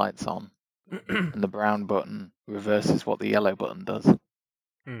 turn the lights on, and the brown button reverses what the yellow button does.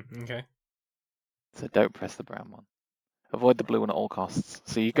 Okay. So don't press the brown one. Avoid the blue one at all costs.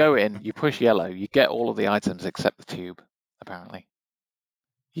 So you go in, you push yellow, you get all of the items except the tube, apparently.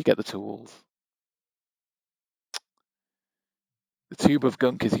 You get the tools. The tube of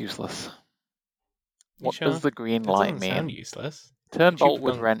gunk is useless. You What sure? does the green It light doesn't sound mean? useless. Turn tube bolt of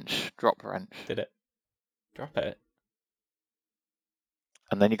with gunk. wrench, drop wrench. Did it? Drop it.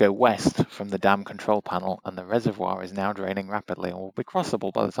 And then you go west from the dam control panel, and the reservoir is now draining rapidly and will be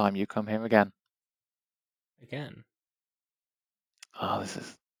crossable by the time you come here again. Again. Oh, this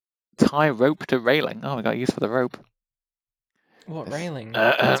is tie rope to railing. Oh, we got use for the rope. What This- railing?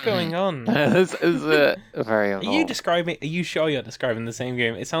 What's going on? This is very Are you involved. describing? Are you sure you're describing the same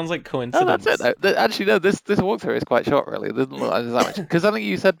game? It sounds like Oh, coincidence. that's it. Actually, no. This walkthrough is quite short, really. It doesn't look like there's that much. Because I think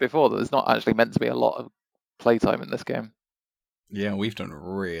you said before that there's not actually meant to be a lot of playtime in this game. Yeah, we've done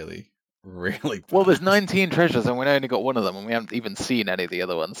really Well, there's bad. 19 treasures, and we only got one of them, and we haven't even seen any of the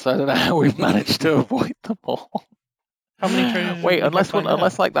other ones. So I don't know how we've managed to avoid them all. How many treasures did Wait, we unless have by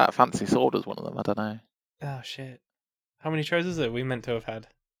unless now? like that fancy sword was one of them. I don't know. Oh shit! How many treasures are we meant to have had?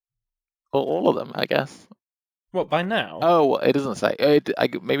 All of them, I guess. What by now? Oh, well, it doesn't say.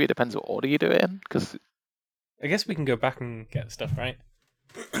 Maybe it depends what order you do it in, because I guess we can go back and get stuff, right?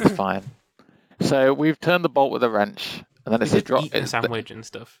 it's fine. So we've turned the bolt with a wrench, and then We it says did drop. eat a sandwich and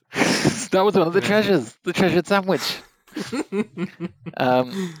stuff. That was one of the Yeah. treasures, the treasured sandwich.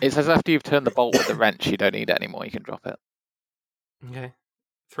 It says after you've turned the bolt with the wrench, you don't need it anymore. You can drop it. Okay.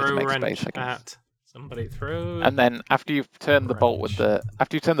 Throw make wrench space, I guess. at somebody. Throw. And then after you've turned the bolt with Wrench.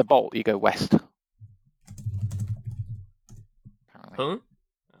 after you turn the bolt, you go west. Apparently. Huh?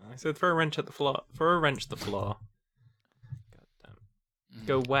 I said throw a wrench at the floor. Throw a wrench at the floor. God damn.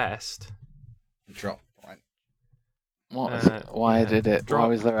 Go west. Drop right. What was it? Why yeah, did it? Why drop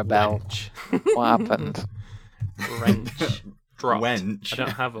was there a bell? Wrench. What happened? Wrench. Dropped. Wench. I don't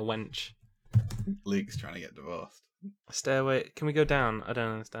have a wench. Luke's trying to get divorced. Stairway. Can we go down? I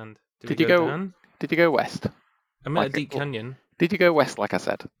don't understand. Do Did we you go- down? Did you go west? I'm at a like- deep canyon. Did you go west like I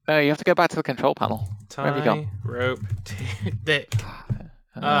said? No, you have to go back to the control panel. Where have you gone? Tie, rope, dick.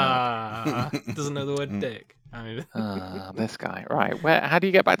 Doesn't know the word dick. I mean, This guy. Right. Where? How do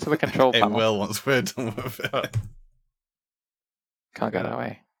you get back to the control It panel? will once we're done with it. Oh. Can't go that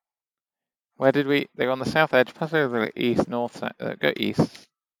way. Where did we? They were on the south edge. Pass over the east, north. Go east.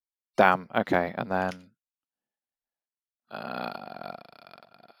 Dam. Okay, and then.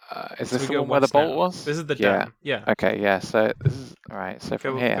 Is so this we the go one where the west bolt now. was? This is the Yeah. dam. Yeah. Okay. Yeah. So this is right. So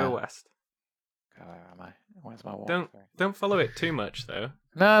from here. Go west. Where am I? Where's my walk? Don't follow it too much though.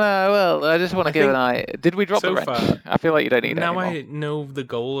 No. Well, I just want to I give an think eye. Did we drop so the wrench? far- I feel like you don't need it Now anymore. I know the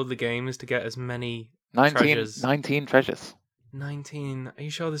goal of the game is to get as many 19 treasures. 19. Are you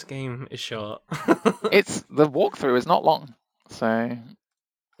sure this game is short? It's the walkthrough is not long, so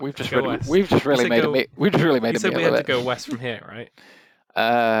we've just Go really, west. we've just really said made go- we've just really made You a said we meal had of to it. go west from here, right?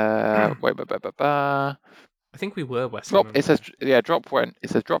 Wait, I think we were west. drop. remember? It says drop wrench. It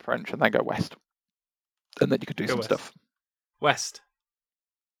says drop wrench and then go west, and then you can do Go some west. stuff. West.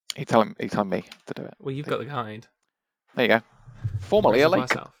 He's telling me to do it. Well, you've got the guide. There you go. Formerly a Reservoir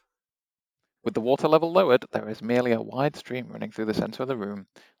lake. South. With the water level lowered, there is merely a wide stream running through the center of the room.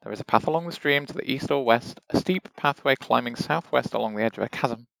 There is a path along the stream to the east or west, a steep pathway climbing southwest along the edge of a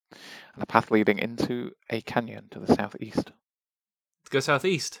chasm, and a path leading into a canyon to the southeast. Let's go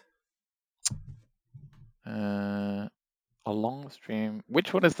southeast. Along the stream.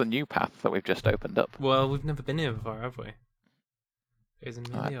 Which one is the new path that we've just opened up? Well, we've never been here before, have we? There's a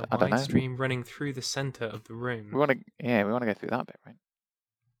I don't wide know. stream running through the center of the room. We want to go through that bit, right?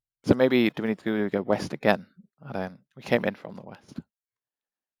 So maybe do we need to go west again? We came in from the west.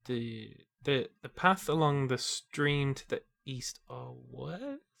 The path along the stream to the east or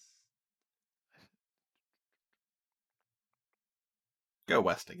west? Go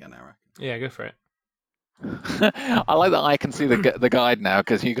west again, I reckon. Yeah, go for it. I like that I can see the guide now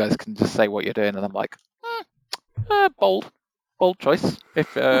because you guys can just say what you're doing, and I'm like, bold choice.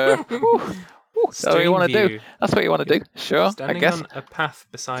 If that's what you want to do. That's what you want to do. Sure, Standing I guess. on a path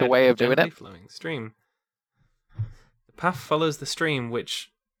beside a way of doing gently it. flowing stream. The path follows the stream,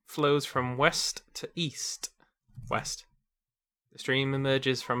 which flows from west to east. West. The stream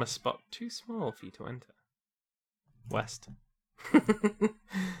emerges from a spot too small for you to enter. West.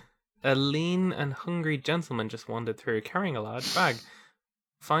 A lean and hungry gentleman just wandered through, carrying a large bag.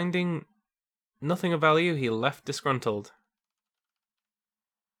 Finding nothing of value, he left disgruntled.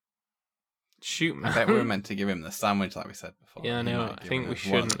 Shoot, man. I bet we were meant to give him the sandwich like we said before. Yeah, I He know. might have I think we given us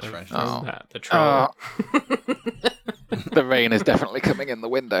one of shouldn't the have treasures. done that. The troll. The rain is definitely coming in the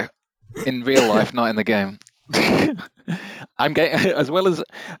window. In real life, not in the game. I'm getting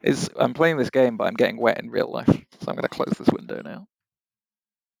I'm playing this game, but I'm getting wet in real life. So I'm going to close this window now.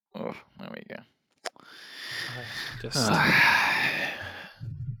 Oh, there we go. Just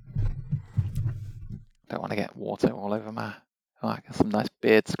Don't want to get water all over my Oh, I got some nice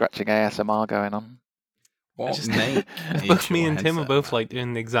beard scratching ASMR going on. What just- make Both is me your and Tim are headset, both Matt? like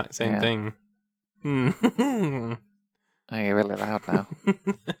doing the exact same Yeah. thing. Oh, you're really loud now.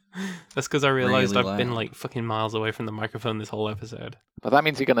 That's because I realized Really I've been loud. like fucking miles away from the microphone this whole episode. But that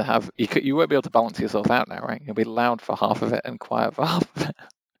means you're going to have... You won't be able to balance yourself out now, right? You'll be loud for half of it and quiet for half of it.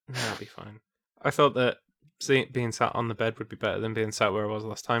 That'll be fine. I thought that being sat on the bed would be better than being sat where I was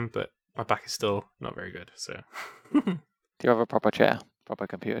last time, but my back is still not very good. So Do you have a proper chair? Proper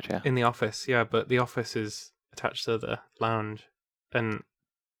computer chair? in the office, yeah, but the office is attached to the lounge, and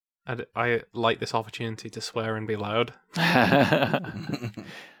I like this opportunity to swear and be loud. Does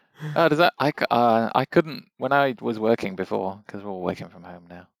that... I couldn't... When I was working before, because we're all working from home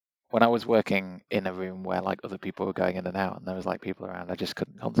now, when I was working in a room where like other people were going in and out and there was like people around, I just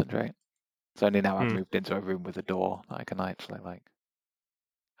couldn't concentrate. It's only now I've Hmm. moved into a room with a door that I can actually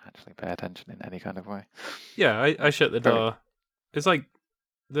pay attention in any kind of way. Yeah, I shut the Very- door. It's like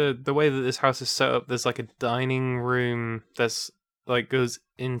the way that this house is set up. There's like a dining room that's like goes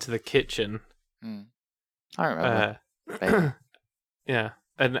into the kitchen. I remember. Vaguely. Yeah,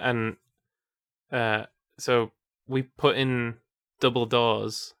 and so we put in double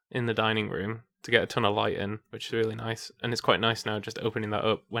doors in the dining room to get a ton of light in, which is really nice. And it's quite nice now just opening that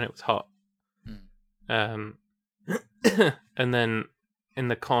up when it was hot. And then in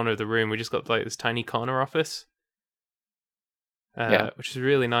the corner of the room, we just got like this tiny corner office, which is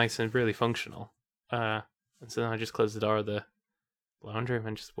really nice and really functional. And so then I just close the door of the lounge room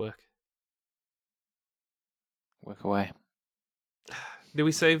and just work. Work away. Do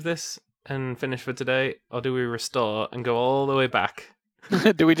we save this and finish for today, or do we restore and go all the way back?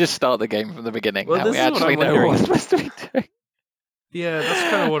 Do we just start the game from the beginning? Well, Now this we is what actually I'm know what we're wondering. supposed to be doing. Yeah, that's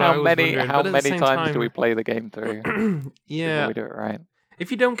kind of what I was wondering. How but at the many same times do we time- play the game through before Yeah, we do it right?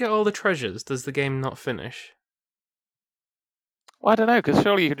 if you don't get all the treasures, does the game not finish? Well, I don't know, because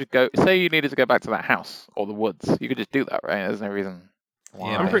surely you could just go. Say you needed to go back to that house or the woods, you could just do that, right? There's no reason.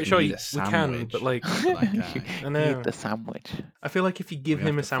 Why. Yeah, I'm but pretty you sure need a we can, but sandwich like, for that You guy. I know. need the sandwich. I feel like if you give We have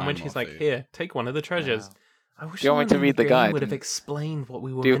him a to find sandwich, more he's like, food. "Here, take one of the treasures." I wish Do you want me to someone in read the game guide would have and- explained what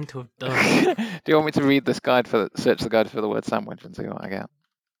we were Do you- meant to have done. Do you want me to read this guide search the guide for the word sandwich and see what I get?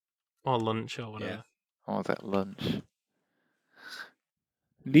 Or lunch or whatever. Or was it lunch?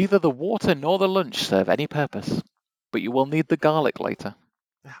 Neither the water nor the lunch serve any purpose, but you will need the garlic later.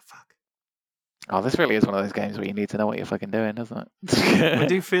 Ah, fuck. Oh, this really is one of those games where you need to know what you're fucking doing, doesn't I it?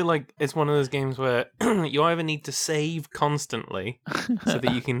 do feel like it's one of those games where you either need to save constantly so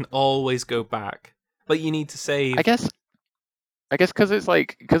that you can always go back. Like you need to save. I guess because it's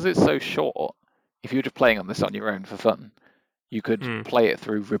so short. If you're just playing on this on your own for fun, you could Hmm. play it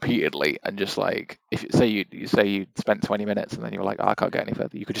through repeatedly and just like if you say you spent 20 minutes and then you're like, oh, I can't get any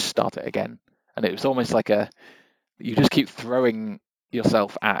further. You could just start it again, and it was almost like you just keep throwing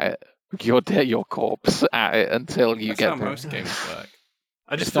yourself at it, your corpse at it until you That's get how through. most games work.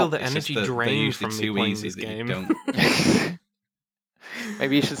 I just it's feel not- the It's just energy that they're drained usually from me too playing easy this that you game. don't.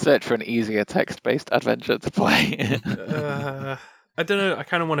 Maybe you should search for an easier text-based adventure to play. I don't know. I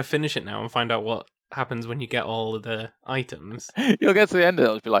kind of want to finish it now and find out what happens when you get all of the items. You'll get to the end and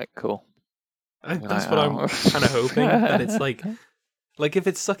it'll be like, cool. That's what I'm kind of hoping. That it's like if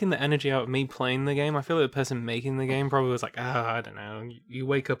it's sucking the energy out of me playing the game, I feel like the person making the game probably was like, I don't know. You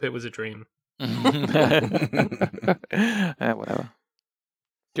wake up, it was a dream. Whatever.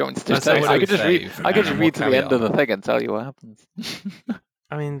 Do you want me to just That's tell you? how I I could just read. save I could and just we'll read to the carry end of on. the thing and tell you what happens.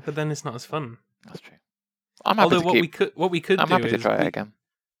 I mean, but then it's not as fun. That's true. I'm happy Although to what we could I'm do happy to is try it again.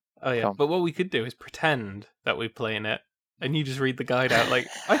 Oh yeah, Come. but what we could do is pretend that we're playing it, and you just read the guide out. Like,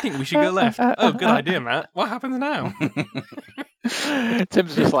 I think we should go left. Oh, good idea, Matt. What happens now?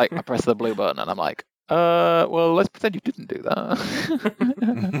 Tim's just like, I press the blue button, and I'm like, well, let's pretend you didn't do that.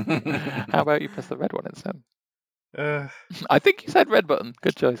 How about you press the red one instead? I think you said red button.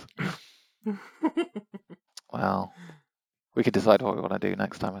 Good choice. Well, we could decide what we want to do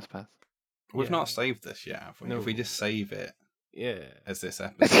next time, I suppose. We've Yeah. not saved this yet, have we? No. If we just save it Yeah, as this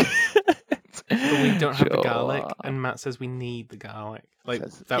episode. but we don't have the Sure. garlic, and Matt says we need the garlic. Like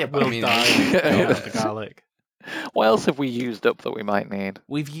Says- that Yeah, but I will mean- die without the Yeah. garlic. What else have we used up that we might need?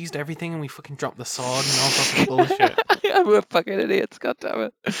 We've used everything, and we fucking dropped the sword and all sorts of bullshit. Yeah, we're fucking idiots,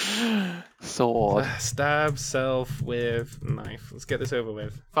 goddammit. Sword. Stab self with knife. Let's get this over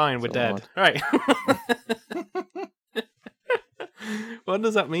with. Fine, we're dead. Sword. Right. What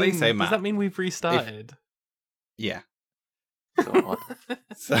does that mean? Please say, Does that Matt, mean we've restarted? Yeah. Sword.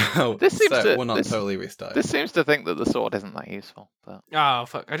 So, This seems so to- we're not this- totally restarted. This seems to think that the sword isn't that useful. But Oh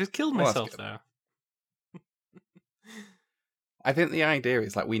fuck! I just killed Well, that's myself good. though. I think the idea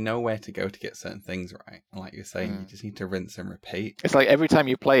is like we know where to go to get certain things right, and like you're saying, you just need to rinse and repeat. It's like every time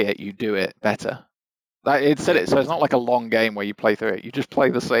you play it, you do it better. Like it said it, so it's not like a long game where you play through it. You just play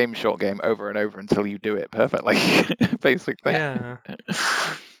the same short game over and over until you do it perfectly, basically. Yeah.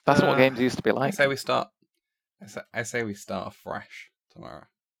 That's what games used to be like. I say we start fresh tomorrow.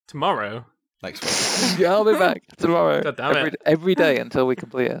 Tomorrow? Next week. Yeah, I'll be back tomorrow. God damn it. Every day until we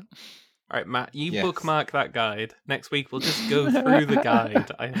complete it. All right, Matt, you Yes. bookmark that guide. Next week, we'll just go through the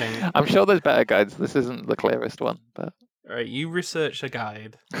guide, I think. I'm sure there's better guides. This isn't the clearest one, but All right, you research a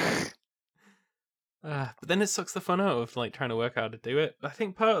guide. But then it sucks the fun out of like trying to work out how to do it. I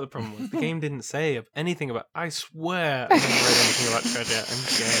think part of the problem was the game didn't say anything about. I swear I never read anything about treasure in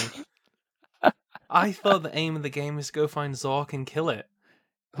this game. I thought the aim of the game was to go find Zork and kill it.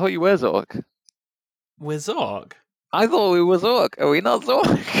 I thought you were Zork. We're Zork. I thought we were Zork. Are we not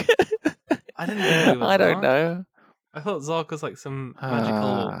Zork? I didn't think we were I don't Zork. know. I thought Zork was like some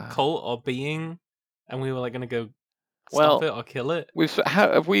magical cult or being, and we were like gonna go stop it or kill it. We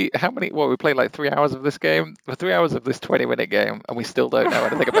played like 3 hours of this game, for 3 hours of this 20-minute game, and we still don't know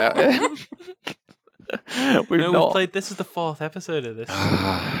anything about it. We've played. This is the 4th episode of this.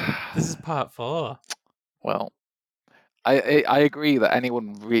 This is part 4. Well, I agree that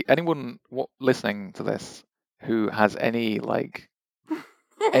anyone listening to this who has any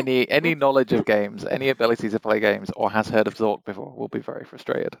any knowledge of games, any ability to play games, or has heard of Zork before, will be very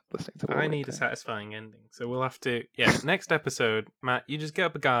frustrated listening to. I need a satisfying ending, so we'll have to. Yeah, next episode, Matt, you just get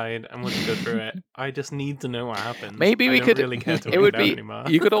up a guide and we'll just go through it. I just need to know what happens. Maybe we could. Really care to it would read be. anymore.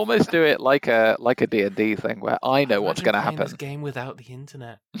 You could almost do it like a D&D thing where I know what's going to happen. This game without the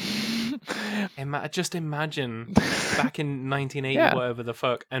internet. Just imagine back in 1980, whatever the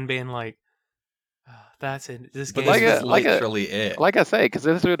fuck, and being like, that's it. This game is literally it. Like I say, because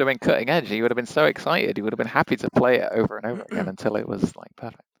this would have been cutting edge. You would have been so excited. You would have been happy to play it over and over again until it was like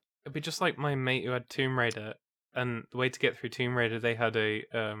perfect. It'd be just like my mate who had Tomb Raider, and the way to get through Tomb Raider, they had a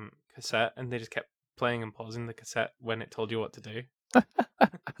cassette, and they just kept playing and pausing the cassette when it told you what to do.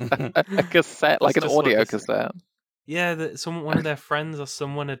 A cassette, like an audio cassette. Yeah, one of their friends or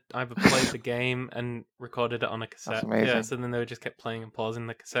someone had either played the game and recorded it on a cassette. That's amazing. Yeah, so then they would just kept playing and pausing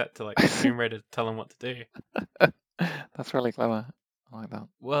the cassette to like Tomb Raider to tell them what to do. That's really clever. I like that.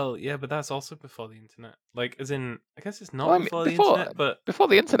 Well, yeah, but that's also before the internet. Like, as in, I guess it's not before the internet, but before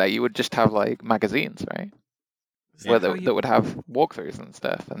the internet, you would just have like magazines, right? Yeah, that would have walkthroughs and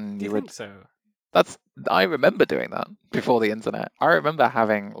stuff, and do you think so? I remember doing that before the internet. I remember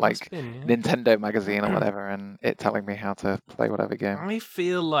having like Nintendo magazine or whatever, and it telling me how to play whatever game. I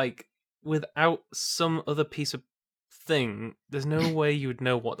feel like without some other piece of thing, there's no way you would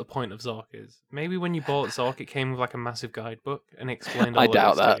know what the point of Zork is. Maybe when you bought Zork, it came with like a massive guidebook and it explained all I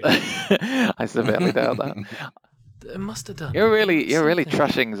doubt that. I severely doubt that. It must have done. You're really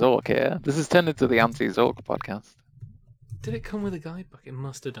trashing Zork here. This has turned into the anti-Zork podcast. Did it come with a guidebook? It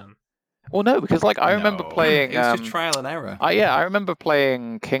must have done. Well, no, because like I remember playing. It was just trial and error. I remember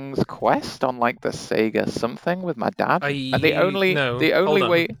playing King's Quest on like the Sega something with my dad. And the only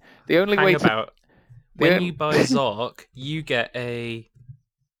way when you buy Zork, you get a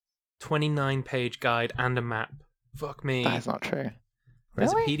 29-page guide and a map. Fuck me. That is not true.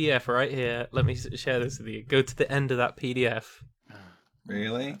 There's Really? a PDF right here. Let me share this with you. Go to the end of that PDF.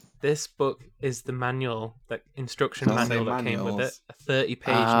 Really? This book is the manual, that instruction Doesn't manual say that came with it. manuals. A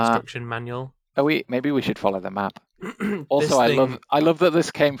 30-page instruction manual. Maybe we should follow the map. This Also, I thing- love that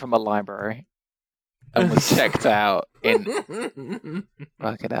this came from a library and was checked out in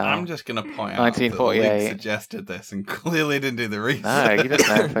fucking hell. I'm just gonna point out that 1948. Luke suggested this and clearly didn't do the research. No, you just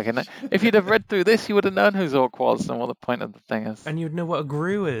know fucking. If you'd have read through this, you would have known who Zork was and what the point of the thing is. And you'd know what a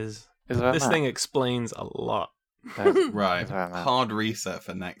GRU is. Is there a This map? thing explains a lot. Right. Is there a map? Hard reset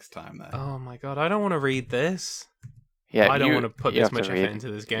for next time then. Oh my god, I don't want to read this. Yeah, I don't want to put you this have to much read. effort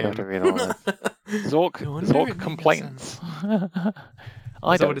into this game. You have to read all this. Zork, No wonder it Zork made no complaints. Is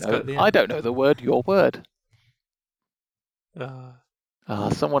that what it's got at the I end? don't know the word. Your word.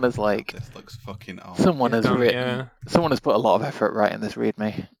 Someone has like. This looks fucking old. Someone has written. Yeah. Someone has put a lot of effort writing this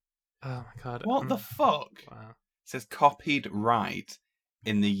readme. Oh my god. What the fuck? Wow. It says copied right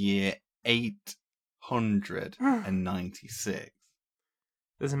in the year 896.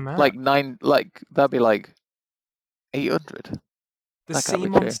 There's a map. Like that'd be like 800. There's that can't sea be true.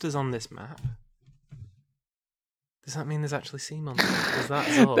 monsters on this map. Does that mean there's actually sea monsters? Is that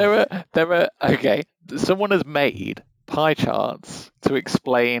Zork? There are okay. Someone has made pie charts to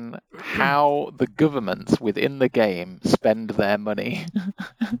explain how the governments within the game spend their money.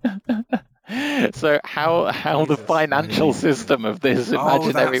 So how the Jesus. financial system of this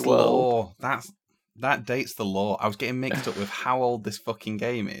imaginary that's world. lore. That's That dates the lore. I was getting mixed up with how old this fucking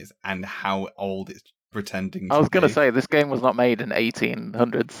game is and how old it's pretending to I was going to be. say this game was not made in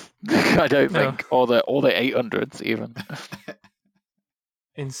 1800s. I don't No. think, or the 800s even.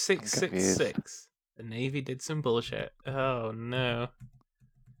 In confused. 666, the Navy did some bullshit. Oh no.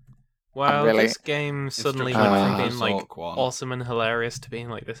 Wow, really- this game suddenly Instruction went from manual being like Zork one. awesome and hilarious to being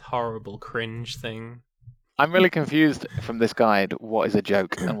like this horrible cringe thing. I'm really confused from this guide what is a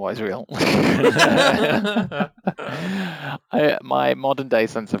joke and what is real. My modern day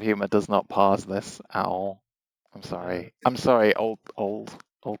sense of humor does not parse this at all. I'm sorry. I'm sorry, old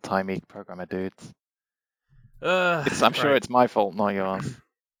timey programmer dudes. I'm sure Right. it's my fault, not yours.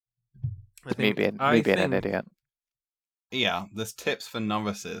 I Me think, being I an think- idiot. Yeah, there's tips for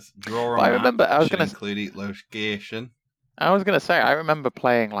novices. Draw a Well, I map, remember- I was should gonna- include each location. I was gonna say I remember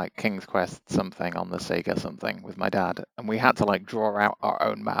playing like King's Quest something on the Sega something with my dad, and we had to like draw out our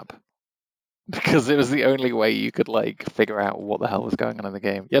own map because it was the only way you could like figure out what the hell was going on in the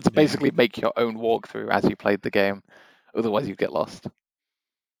game. You had to Yeah. basically make your own walkthrough as you played the game, otherwise you'd get lost.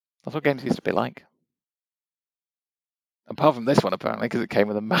 That's what games used to be like. Apart from this one, apparently, because it came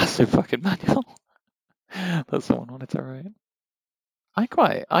with a massive fucking manual that someone wanted to write. I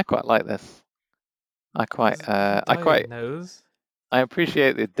quite like this. I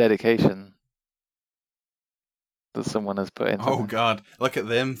appreciate the dedication that someone has put into Oh this. god, look at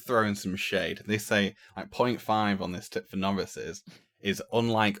them throwing some shade. They say like 0.5 on this tip for novices is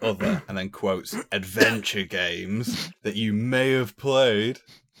unlike other, and then quotes adventure games that you may have played.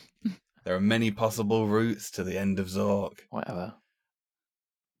 There are many possible routes to the end of Zork. Whatever.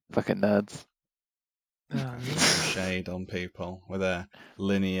 Fucking nerds. Oh, no. Shade on people with their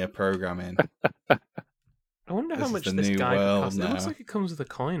linear programming. I wonder how This is much the this new guide would world cost. It looks now. like it comes with a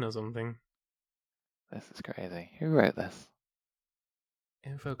coin or something. This is crazy. Who wrote this?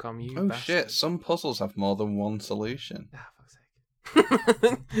 Infocom, you Oh bastard. shit, some puzzles have more than one solution. Ah, fuck's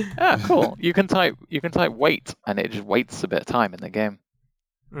sake. Ah, cool. You can type wait, and it just waits a bit of time in the game.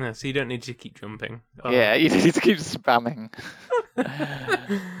 Yeah, so you don't need to keep jumping. Oh. Yeah, you need to keep spamming.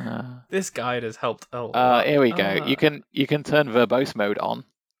 Uh, This guide has helped a lot. here we go. You can turn verbose mode on,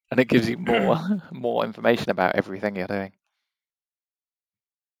 and it gives you more information about everything you're doing.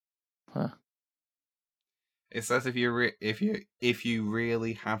 It says if you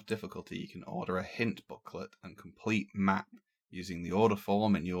really have difficulty, you can order a hint booklet and complete map using the order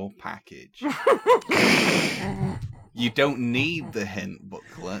form in your package. You don't need the hint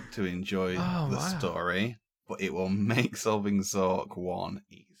booklet to enjoy Oh, the wow. story, but it will make solving Zork 1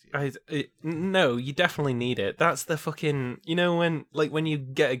 easier. No, you definitely need it. That's the fucking... You know when you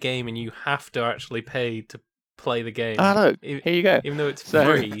get a game and you have to actually pay to play the game. Ah, look, E- here you go. Even though it's So-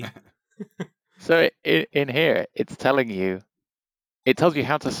 free. So in here, it tells you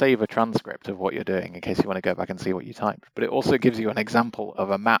how to save a transcript of what you're doing in case you want to go back and see what you typed. But it also gives you an example of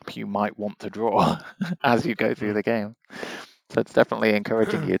a map you might want to draw as you go through the game. So it's definitely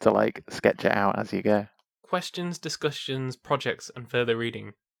encouraging you to like sketch it out as you go. Questions, discussions, projects, and further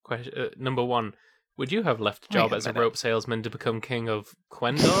reading. Number 1. Would you have left a Wait job a as a minute. rope salesman to become king of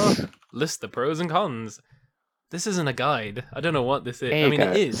Quendor? List the pros and cons. This isn't a guide. I don't know what this is. Here I you mean, go.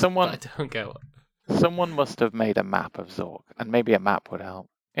 it is, Someone- but I don't get what... Someone must have made a map of Zork, and maybe a map would help.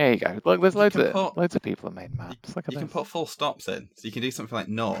 There you go. Look, there's You loads can of put- people that made maps. Look at You this. can put full stops in. So you can do something like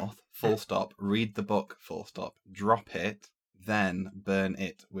north, full stop, read the book, full stop, drop it, then burn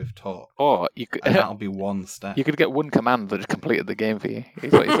it with torch. Or you could And that'll be one step. you could get one command that just completed the game for you.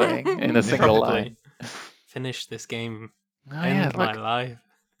 Is what you're saying in a single line. Finish this game. Oh, End yeah, my look, life.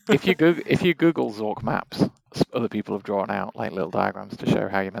 if you Google Zork maps, other people have drawn out like little diagrams to show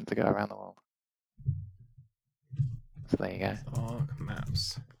how you're meant to go around the world. So there you go. Zork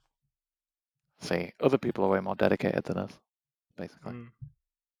maps. See, other people are way more dedicated than us, basically. Mm.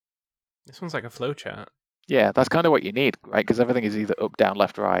 This one's like a flowchart. Yeah, that's kind of what you need, right? Because everything is either up, down,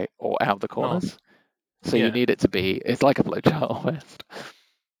 left, right, or out the corners. So Yeah. you need it to be. It's like a flowchart almost.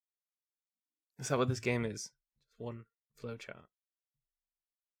 Is that what this game is? Just one flowchart.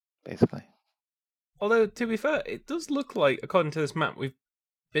 Basically. Although, to be fair, it does look like, according to this map, we've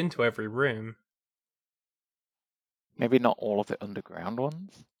been to every room. Maybe not all of the underground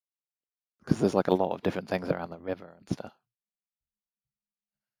ones, because there's like a lot of different things around the river and stuff.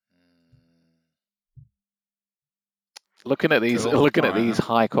 Looking at these, Cool. looking at Alright. these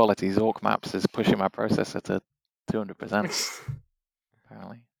high quality Zork maps is pushing my processor to 200%.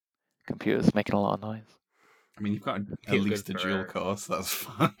 Apparently, computer's making a lot of noise. I mean, you've got Feel at least a good dual for- core, so that's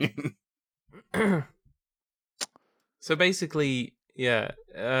fine. So basically, yeah,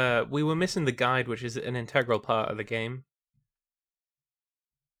 we were missing the guide, which is an integral part of the game.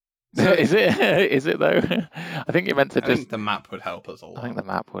 So- Is it? Is it though? I think you meant to I just. think the map would help us a I think lot. the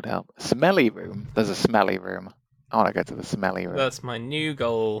map would help. Smelly room. There's a smelly room. I want to go to the smelly room. That's my new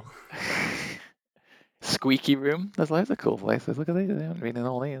goal. Squeaky room. There's loads of cool places. Look at these. I haven't been in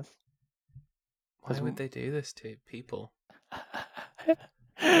all these. Why would they do this to people?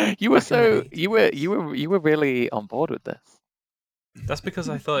 You were Back in the 80s. you were really on board with this. That's because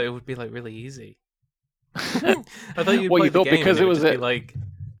I thought it would be like really easy. I thought you'd Well, play you the thought game because and it was would just a- be like,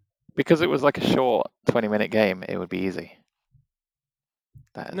 Because it was like a short 20-minute game, it would be easy.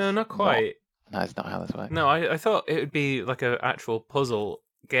 That no, is not quite. That's not how this works. No, I thought it would be like an actual puzzle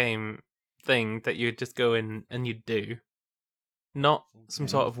game thing that you'd just go in and you'd do. Not some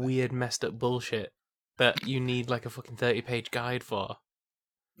sort of weird messed up bullshit that you need like a fucking 30-page guide for.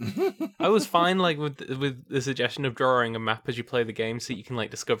 I was fine like with the suggestion of drawing a map as you play the game so you can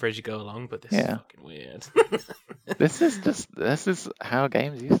like discover as you go along, but this is Yeah. fucking weird. This is how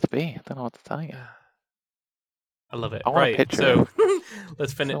games used to be. I don't know what to tell you. I love it. I want a Right, picture so of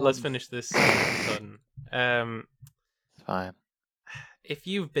let's someone's- finish this done. It's fine. If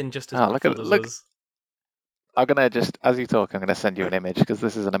you've been just as Oh, look at- baffled as look- us, I'm gonna just, as you talk, I'm gonna send you an image because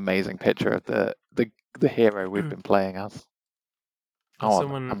this is an amazing picture of the hero we've been playing as. And Oh,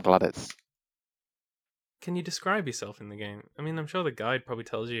 someone- I'm glad it's. can you describe yourself in the game? I mean, I'm sure the guide probably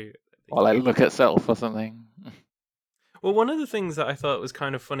tells you. Well, like look at self or something. Well, one of the things that I thought was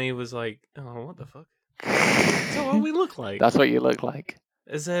kind of funny was like, oh, what the fuck? Is that what we look like? That's what you look like.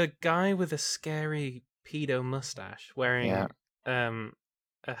 There's a guy with a scary pedo mustache wearing Yeah.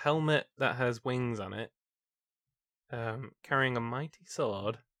 a helmet that has wings on it, carrying a mighty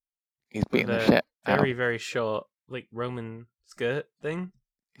sword, He's beating with the a shit out. very, very short, like, Roman skirt thing.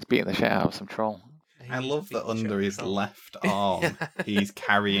 He's beating the shit out of some troll. I He's love beating that the shit under out of his himself. left arm, he's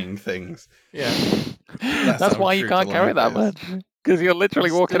carrying things. Yeah. That's how why you true can't to carry life that is. much. Because you're literally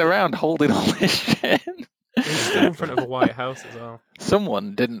He's walking still- around holding all this shit. He's still in front of a White House as well.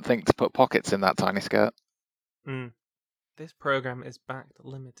 Someone didn't think to put pockets in that tiny skirt. Mm. This program is backed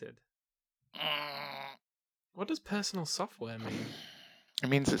limited. What does personal software mean? It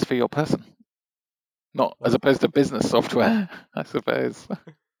means it's for your person. Not as opposed to business software, I suppose.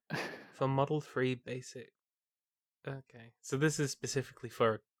 For Model 3 Basic. Okay. So this is specifically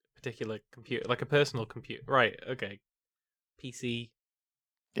for a particular computer, like a personal computer. Right, okay. PC.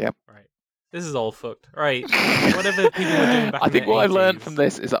 Yep. Right. This is all fucked. Right. Whatever people were doing back I in think the what I've learned 80s. from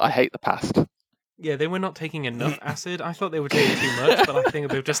this is that I hate the past. Yeah, they were not taking enough acid. I thought they were taking too much, but I think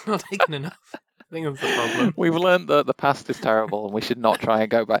they've just not taken enough. I think that's the problem. We've learned that the past is terrible and we should not try and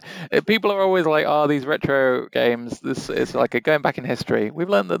go back. People are always like, oh, these retro games, this is like a going back in history. We've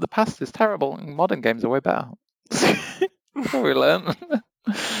learned that the past is terrible and modern games are way better. That's what we learned.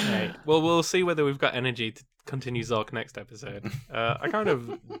 Right. Well, we'll see whether we've got energy to continue Zork next episode. I kind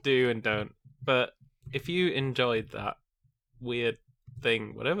of do and don't. But if you enjoyed that weird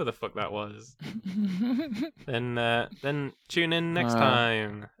thing, whatever the fuck that was, then tune in next Wow.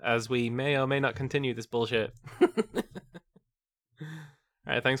 time as we may or may not continue this bullshit. All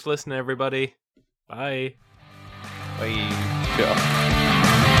right. Thanks for listening, everybody. Bye. Bye. Sure.